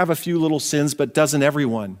sure, I have a few little sins, but doesn't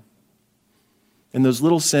everyone? And those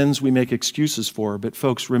little sins we make excuses for. But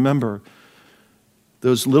folks, remember,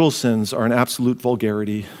 those little sins are an absolute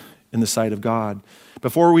vulgarity in the sight of God.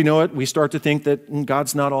 Before we know it, we start to think that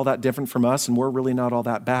God's not all that different from us and we're really not all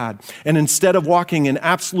that bad. And instead of walking in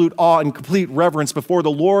absolute awe and complete reverence before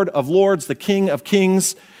the Lord of Lords, the King of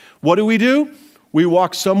Kings, what do? We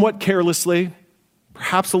walk somewhat carelessly,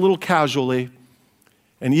 perhaps a little casually,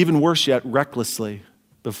 and even worse yet, recklessly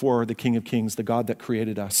before the King of Kings, the God that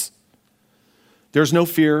created us. There's no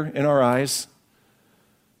fear in our eyes.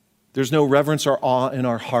 There's no reverence or awe in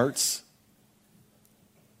our hearts.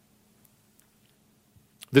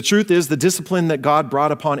 The truth is, the discipline that God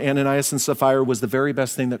brought upon Ananias and Sapphira was the very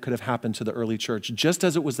best thing that could have happened to the early church, just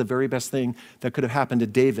as it was the very best thing that could have happened to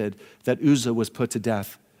David, that Uzzah was put to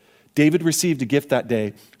death. David received a gift that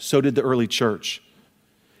day, so did the early church.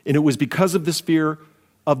 And it was because of this fear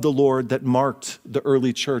of the Lord that marked the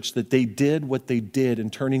early church, that they did what they did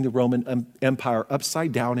in turning the Roman Empire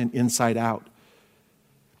upside down and inside out.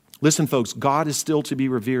 Listen, folks, God is still to be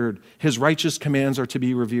revered. His righteous commands are to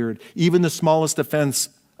be revered. Even the smallest offense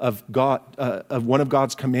of God, of one of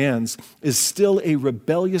God's commands, is still a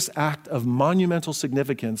rebellious act of monumental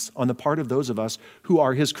significance on the part of those of us who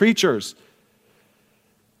are his creatures.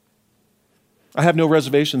 I have no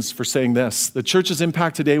reservations for saying this. The church's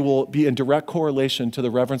impact today will be in direct correlation to the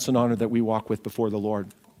reverence and honor that we walk with before the Lord.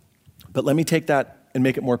 But let me take that and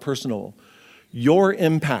make it more personal. Your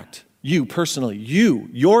impact, you personally,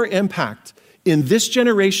 your impact in this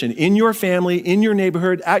generation, in your family, in your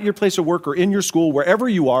neighborhood, at your place of work, or in your school, wherever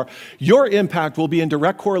you are, your impact will be in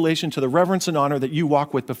direct correlation to the reverence and honor that you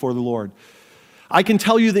walk with before the Lord. I can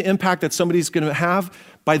tell you the impact that somebody's going to have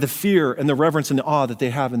by the fear and the reverence and the awe that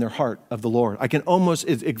they have in their heart of the Lord.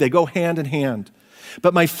 They go hand in hand.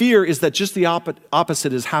 But my fear is that just the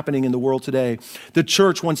opposite is happening in the world today. The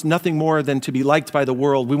church wants nothing more than to be liked by the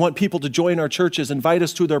world. We want people to join our churches, invite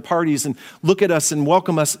us to their parties, and look at us and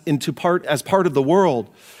welcome us as part of the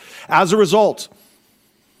world. As a result,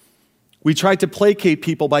 we try to placate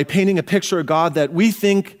people by painting a picture of God that we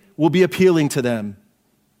think will be appealing to them.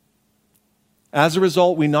 As a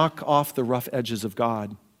result, we knock off the rough edges of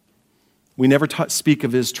God. We never speak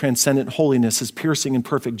of his transcendent holiness, his piercing and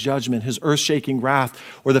perfect judgment, his earth-shaking wrath,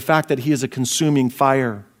 or the fact that he is a consuming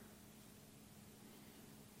fire.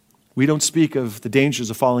 We don't speak of the dangers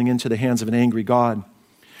of falling into the hands of an angry God.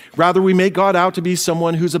 Rather, we make God out to be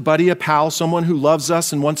someone who's a buddy, a pal, someone who loves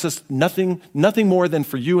us and wants us nothing more than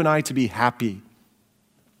for you and I to be happy.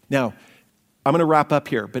 Now, I'm going to wrap up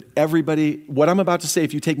here, but everybody, what I'm about to say,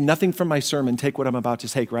 if you take nothing from my sermon, take what I'm about to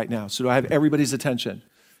take right now. So do I have everybody's attention?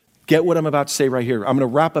 Get what I'm about to say right here. I'm going to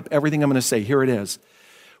wrap up everything I'm going to say. Here it is.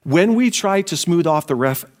 When we try to smooth off the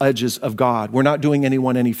rough edges of God, we're not doing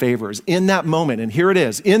anyone any favors. In that moment, and here it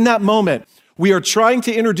is, in that moment, we are trying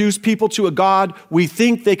to introduce people to a God we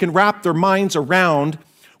think they can wrap their minds around,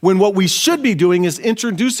 when what we should be doing is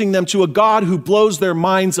introducing them to a God who blows their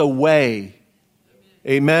minds away.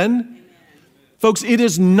 Amen? Folks, it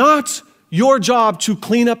is not your job to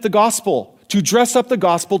clean up the gospel, to dress up the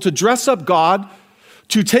gospel, to dress up God,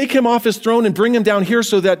 to take him off his throne and bring him down here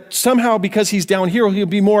so that somehow because he's down here, he'll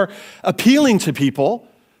be more appealing to people.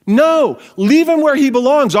 No, leave him where he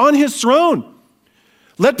belongs, on his throne.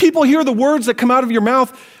 Let people hear the words that come out of your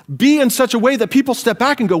mouth be in such a way that people step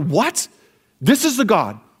back and go, what? This is the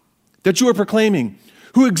God that you are proclaiming,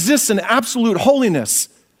 who exists in absolute holiness,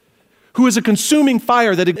 who is a consuming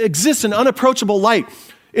fire that exists in unapproachable light,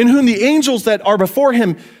 in whom the angels that are before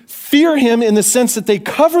him fear him in the sense that they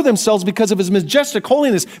cover themselves because of his majestic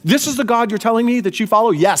holiness. This is the God you're telling me that you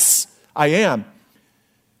follow? Yes, I am.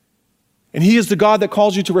 And he is the God that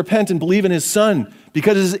calls you to repent and believe in his Son,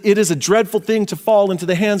 because it is a dreadful thing to fall into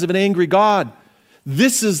the hands of an angry God.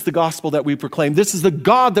 This is the gospel that we proclaim. This is the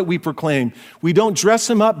God that we proclaim. We don't dress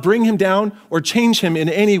him up, bring him down, or change him in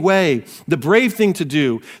any way. The brave thing to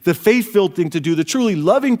do, the faith-filled thing to do, the truly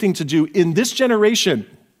loving thing to do in this generation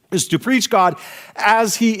is to preach God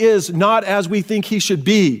as he is, not as we think he should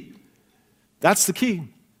be. That's the key.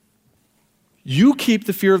 You keep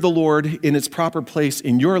the fear of the Lord in its proper place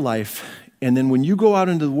in your life, and then when you go out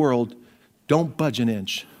into the world, don't budge an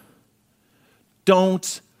inch.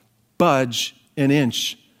 Don't budge an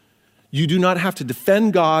inch. You do not have to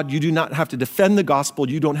defend God. You do not have to defend the gospel.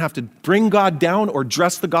 You don't have to bring God down or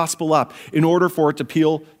dress the gospel up in order for it to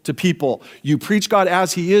appeal to people. You preach God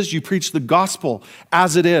as he is. You preach the gospel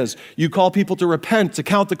as it is. You call people to repent, to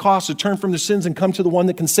count the cost, to turn from their sins and come to the one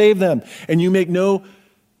that can save them. And you make no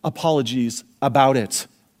apologies about it.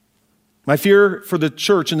 My fear for the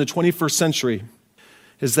church in the 21st century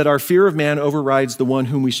is that our fear of man overrides the one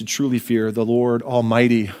whom we should truly fear, the Lord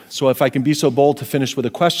Almighty. So if I can be so bold to finish with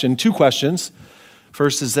a question, 2 questions.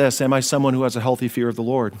 First is this: am I someone who has a healthy fear of the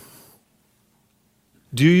Lord?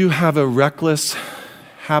 Do you have a reckless,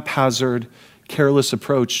 haphazard, careless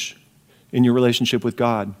approach in your relationship with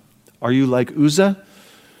God? Are you like Uzzah,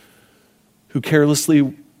 who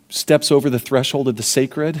carelessly steps over the threshold of the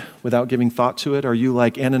sacred without giving thought to it? Are you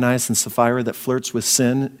like Ananias and Sapphira that flirts with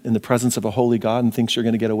sin in the presence of a holy God and thinks you're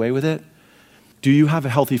going to get away with it? Do you have a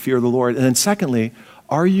healthy fear of the Lord? And then secondly,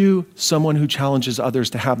 are you someone who challenges others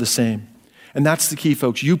to have the same? And that's the key,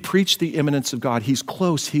 folks. You preach the immanence of God. He's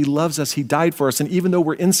close. He loves us. He died for us. And even though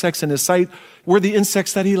we're insects in his sight, we're the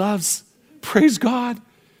insects that he loves. Praise God.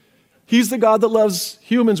 He's the God that loves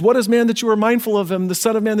humans. What is man that you are mindful of him? The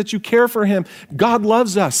Son of Man that you care for him. God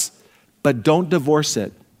loves us, but don't divorce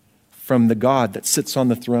it from the God that sits on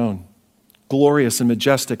the throne, glorious and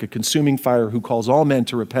majestic, a consuming fire who calls all men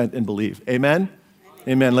to repent and believe. Amen?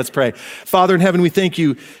 Amen. Let's pray. Father in heaven, we thank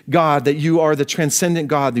you, God, that you are the transcendent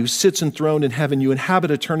God who sits enthroned in heaven. You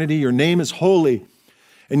inhabit eternity. Your name is holy.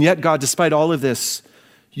 And yet, God, despite all of this,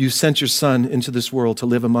 you sent your Son into this world to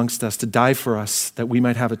live amongst us, to die for us, that we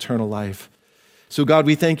might have eternal life. So God,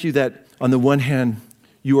 we thank you that on the one hand,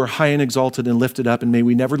 you are high and exalted and lifted up, and may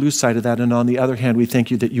we never lose sight of that. And on the other hand, we thank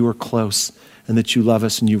you that you are close and that you love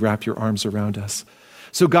us and you wrap your arms around us.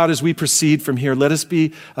 So God, as we proceed from here, let us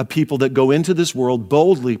be a people that go into this world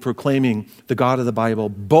boldly proclaiming the God of the Bible,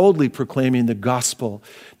 boldly proclaiming the gospel,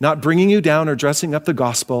 not bringing you down or dressing up the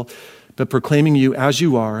gospel, but proclaiming you as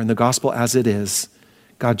you are and the gospel as it is.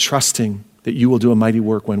 God, trusting that you will do a mighty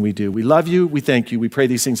work when we do. We love you. We thank you. We pray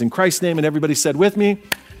these things in Christ's name. And everybody said with me,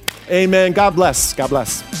 amen. God bless. God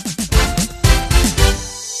bless.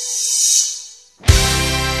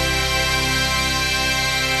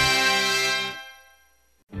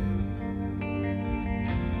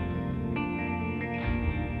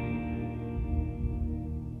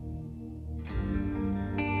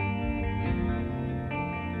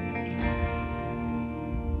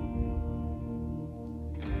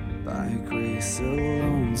 By grace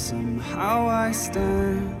alone, somehow I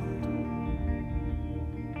stand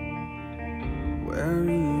where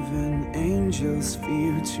even angels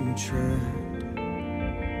fear to tread.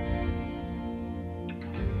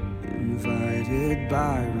 Invited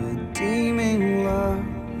by redeeming love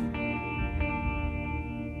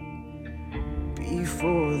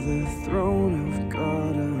before the throne of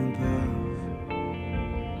God above.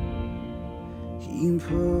 He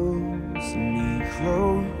pulls me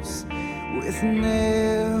close with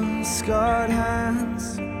nail-scarred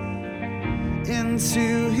hands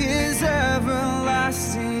into his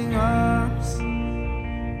everlasting arms.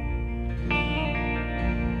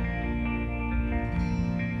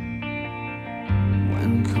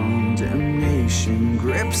 When condemnation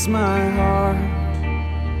grips my heart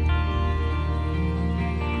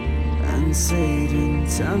and Satan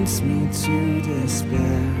tempts me to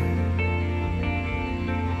despair,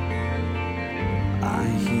 I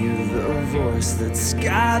hear the voice that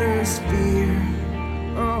scatters fear.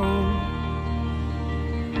 Oh,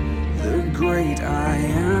 the great I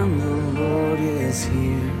am, the Lord is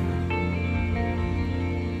here.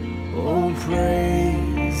 Oh,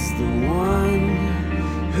 praise the one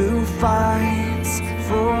who fights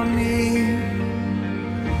for me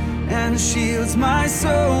and shields my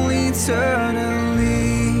soul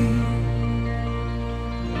eternally.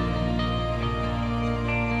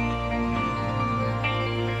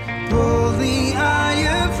 Boldly I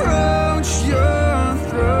approach your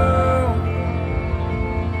throne,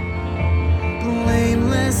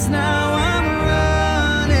 blameless now I'm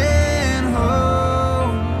running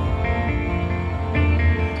home.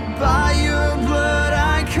 By your blood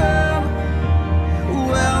I come,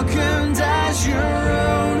 welcomed as your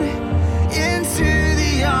own, into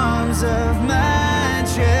the arms of my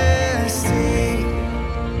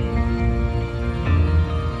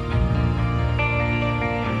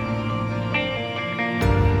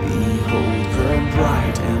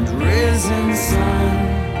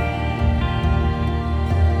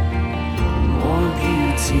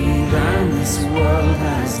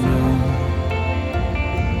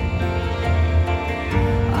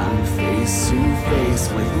face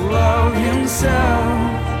with love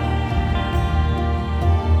himself.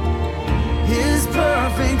 His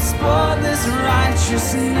perfect, spotless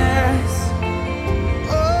righteousness.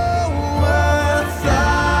 Oh,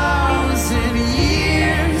 1,000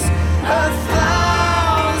 years,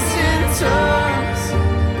 1,000 tongues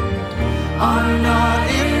are not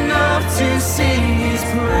enough to sing his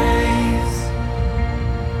praise.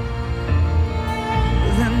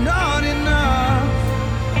 They're not enough.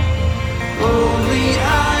 Boldly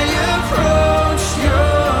I approach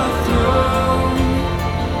your throne.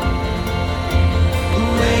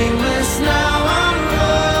 Blameless now I'm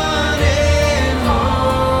running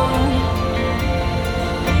home.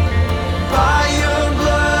 By your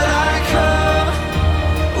blood I come,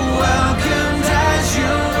 welcomed as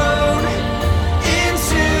your own,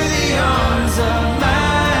 into the arms of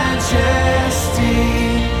majesty.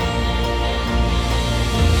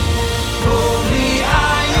 Boldly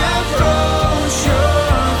I approach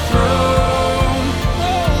your throne.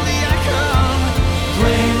 Boldly I come,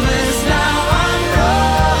 blameless now I'm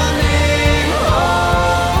running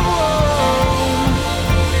home.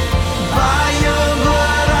 By your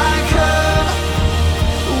blood I come,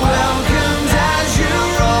 welcomed as your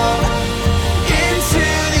own, into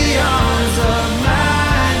the arms of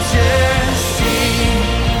majesty.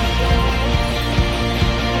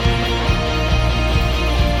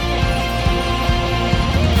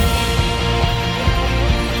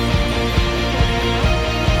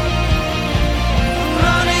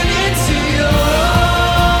 Running into your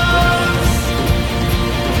arms.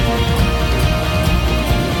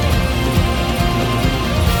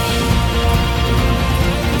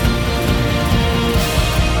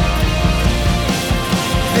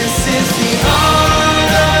 This is the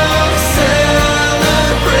art of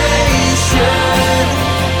celebration,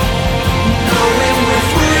 knowing we're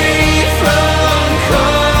free from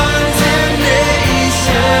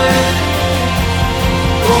condemnation.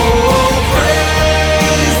 Oh,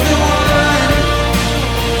 praise the one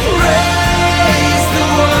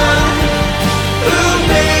who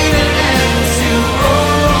made an end to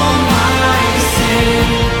all my sin.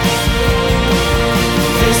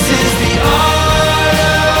 This is the art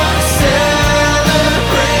of celebration,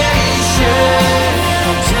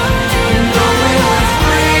 knowing we're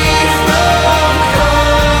free from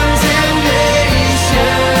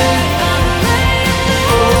condemnation.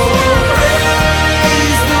 Oh,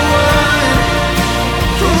 praise the one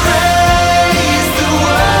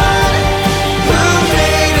who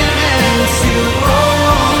made an end to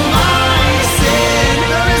all my sin.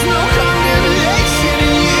 There is no condemnation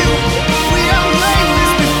in you. We are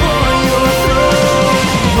blameless before your throne.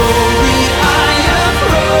 Boldly I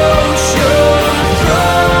approach your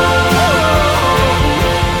throne.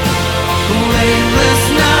 Blameless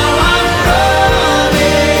now I'm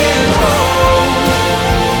running home.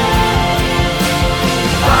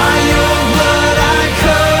 By your blood I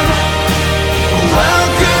come,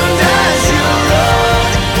 welcomed as your own,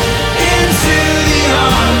 into the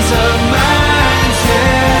arms of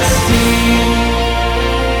majesty.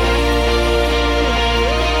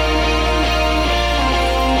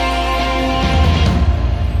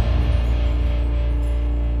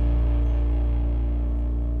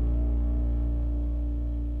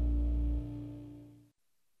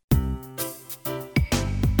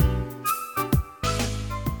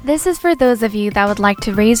 This is for those of you that would like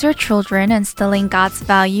to raise your children instilling God's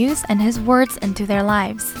values and His words into their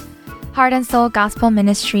lives. Heart and Soul Gospel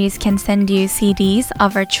Ministries can send you CDs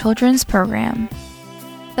of our children's program.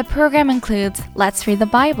 The program includes Let's Read the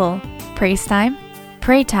Bible, Praise Time,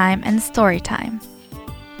 Pray Time, and Story Time.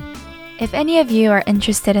 If any of you are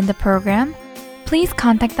interested in the program, please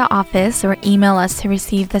contact the office or email us to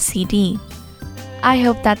receive the CD. I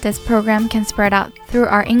hope that this program can spread out through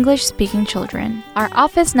our English-speaking children. Our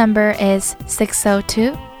office number is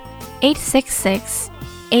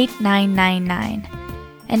 602-866-8999.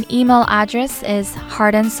 And email address is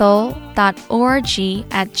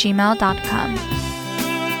heartandsoul.org@gmail.com.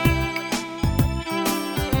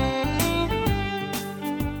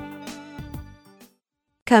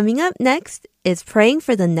 Coming up next is Praying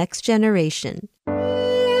for the Next Generation.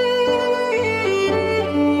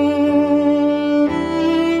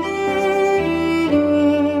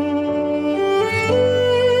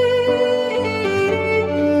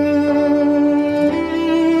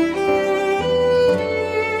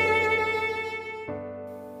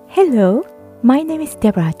 Hello, my name is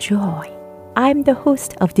Deborah Joy. I'm the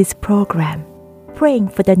host of this program, Praying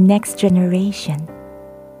for the Next Generation.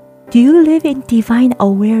 Do you live in divine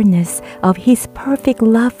awareness of His perfect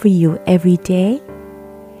love for you every day?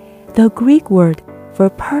 The Greek word for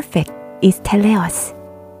perfect is teleos,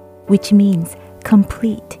 which means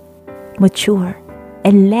complete, mature,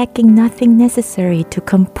 and lacking nothing necessary to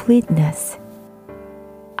completeness.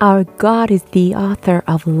 Our God is the author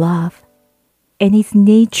of love, and His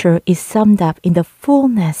nature is summed up in the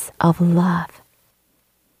fullness of love.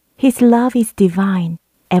 His love is divine,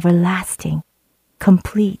 everlasting,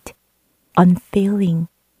 complete, unfailing,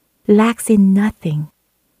 lacks in nothing,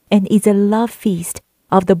 and is a love feast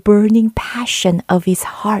of the burning passion of His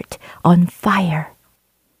heart on fire.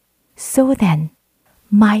 So then,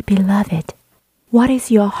 my beloved, what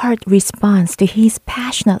is your heart response to His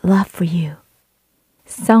passionate love for you?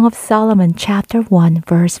 Song of Solomon chapter 1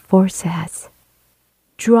 verse 4 says,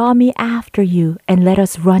 "Draw me after you and let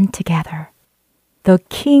us run together. The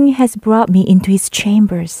King has brought me into His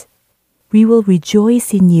chambers. We will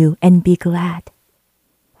rejoice in you and be glad.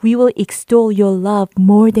 We will extol your love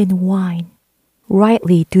more than wine.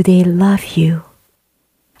 Rightly do they love you."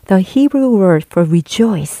 The Hebrew word for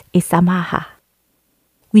rejoice is samaha,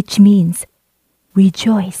 which means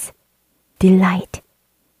rejoice, delight,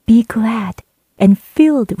 be glad, and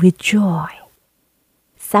filled with joy.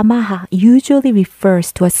 Samaha usually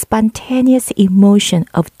refers to a spontaneous emotion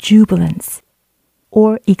of jubilance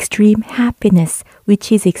or extreme happiness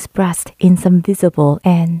which is expressed in some visible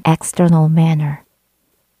and external manner.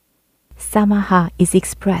 Samaha is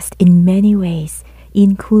expressed in many ways,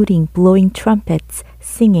 including blowing trumpets,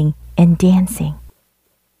 singing, and dancing.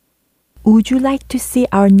 Would you like to see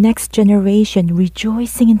our next generation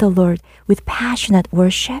rejoicing in the Lord with passionate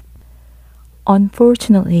worship?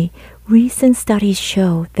 Unfortunately, recent studies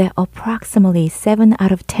show that approximately 7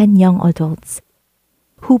 out of 10 young adults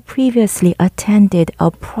who previously attended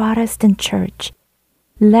a Protestant church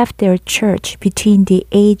left their church between the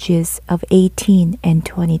ages of 18 and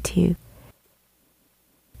 22.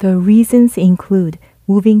 The reasons include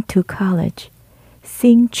moving to college,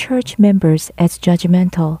 seeing church members as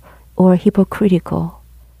judgmental or hypocritical,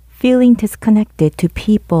 feeling disconnected to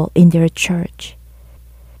people in their church,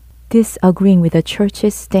 disagreeing with the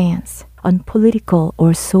church's stance on political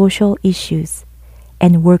or social issues,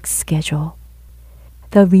 and work schedule.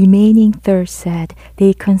 The remaining third said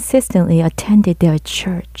they consistently attended their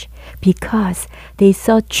church because they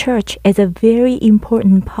saw church as a very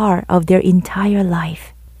important part of their entire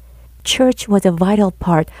life. Church was a vital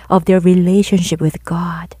part of their relationship with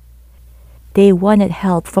God. They wanted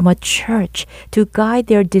help from a church to guide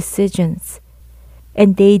their decisions,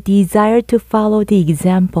 and they desired to follow the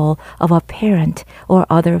example of a parent or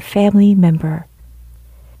other family member.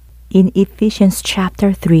 In Ephesians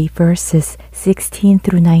chapter 3 verses 16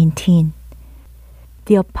 through 19,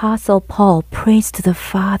 the Apostle Paul prays to the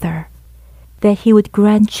Father that He would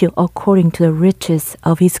grant you according to the riches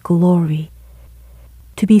of His glory,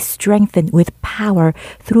 to be strengthened with power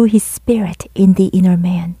through His Spirit in the inner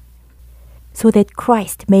man, so that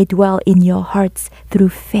Christ may dwell in your hearts through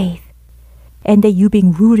faith, and that you,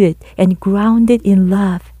 being rooted and grounded in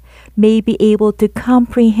love, may be able to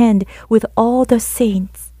comprehend with all the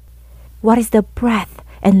saints what is the breadth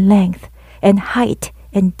and length and height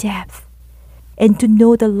and depth, and to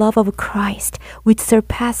know the love of Christ which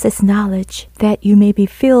surpasses knowledge, that you may be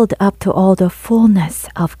filled up to all the fullness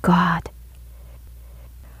of God.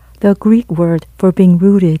 The Greek word for being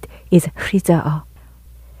rooted is chryzao,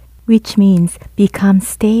 which means become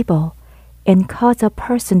stable and cause a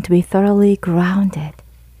person to be thoroughly grounded.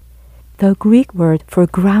 The Greek word for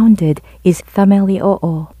grounded is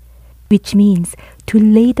thamelioo, which means to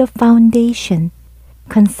lay the foundation,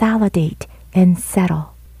 consolidate, and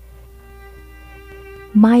settle.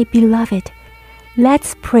 My beloved,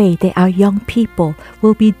 let's pray that our young people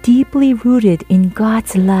will be deeply rooted in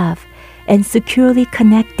God's love and securely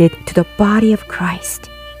connected to the body of Christ.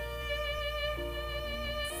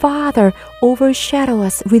 Father, overshadow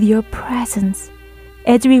us with your presence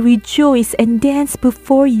as we rejoice and dance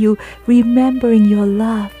before you, remembering your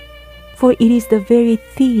love, for it is the very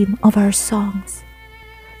theme of our songs.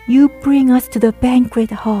 You bring us to the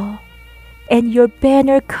banquet hall, and your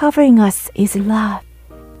banner covering us is love.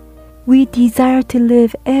 We desire to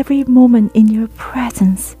live every moment in your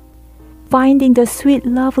presence, finding the sweet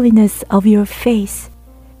loveliness of your face,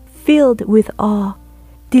 filled with awe,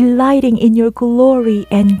 delighting in your glory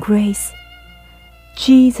and grace.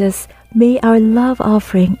 Jesus, may our love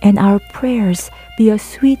offering and our prayers be a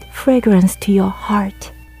sweet fragrance to your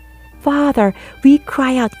heart. Father, we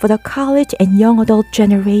cry out for the college and young adult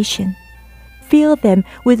generation. Fill them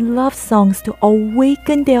with love songs to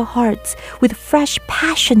awaken their hearts with fresh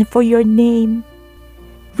passion for your name.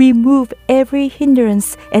 Remove every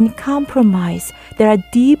hindrance and compromise that are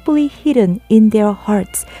deeply hidden in their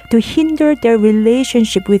hearts to hinder their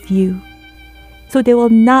relationship with you, so they will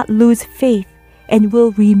not lose faith and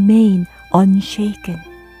will remain unshaken.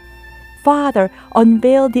 Father,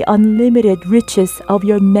 unveil the unlimited riches of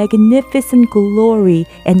your magnificent glory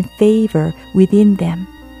and favor within them,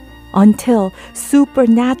 until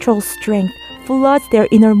supernatural strength floods their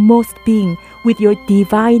innermost being with your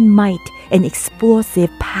divine might and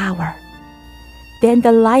explosive power. Then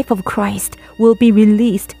the life of Christ will be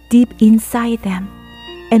released deep inside them,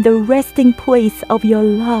 and the resting place of your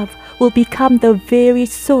love will become the very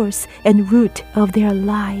source and root of their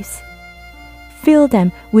lives. Fill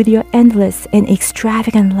them with your endless and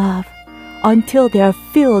extravagant love until they are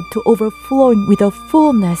filled to overflowing with the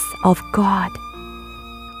fullness of God.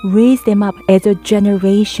 Raise them up as a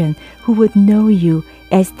generation who would know you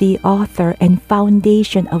as the author and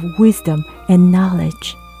foundation of wisdom and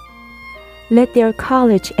knowledge. Let their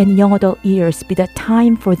college and young adult years be the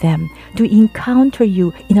time for them to encounter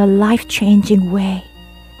you in a life-changing way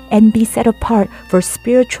and be set apart for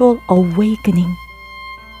spiritual awakening.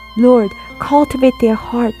 Lord, cultivate their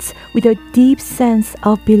hearts with a deep sense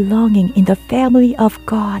of belonging in the family of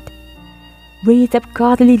God. Raise up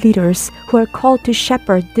godly leaders who are called to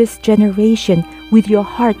shepherd this generation with your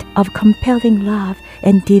heart of compelling love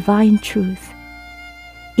and divine truth.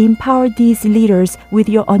 Empower these leaders with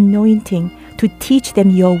your anointing to teach them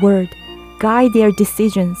your word, guide their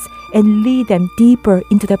decisions, and lead them deeper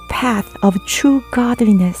into the path of true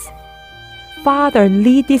godliness. Father,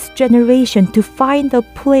 lead this generation to find the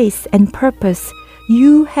place and purpose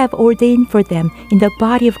you have ordained for them in the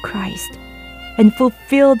body of Christ, and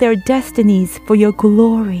fulfill their destinies for your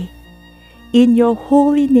glory. In your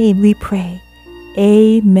holy name we pray.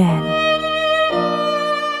 Amen.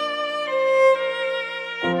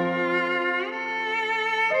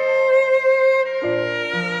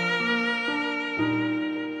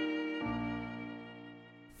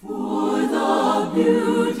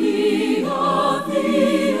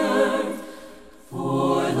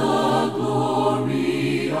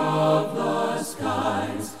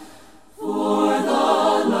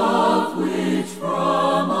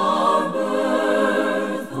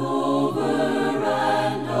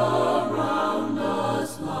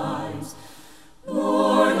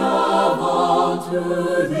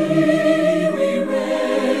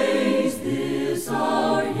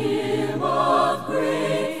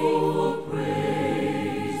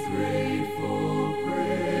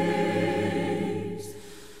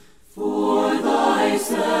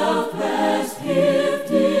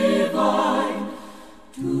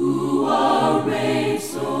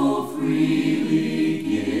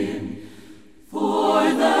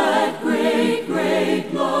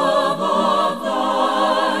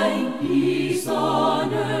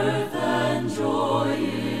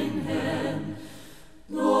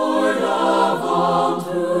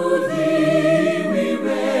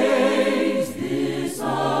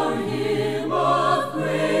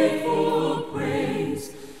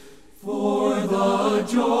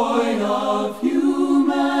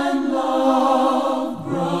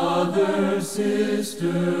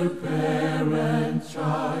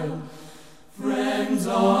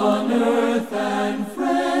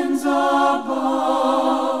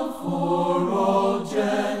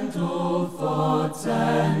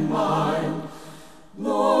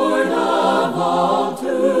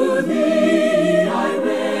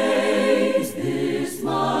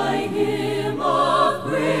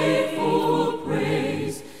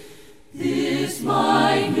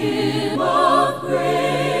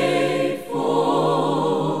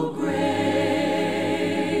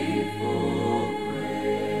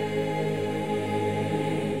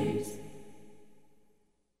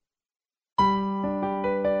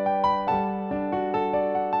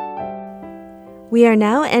 We are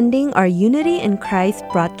now ending our Unity in Christ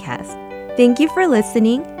broadcast. Thank you for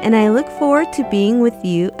listening, and I look forward to being with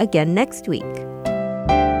you again next week.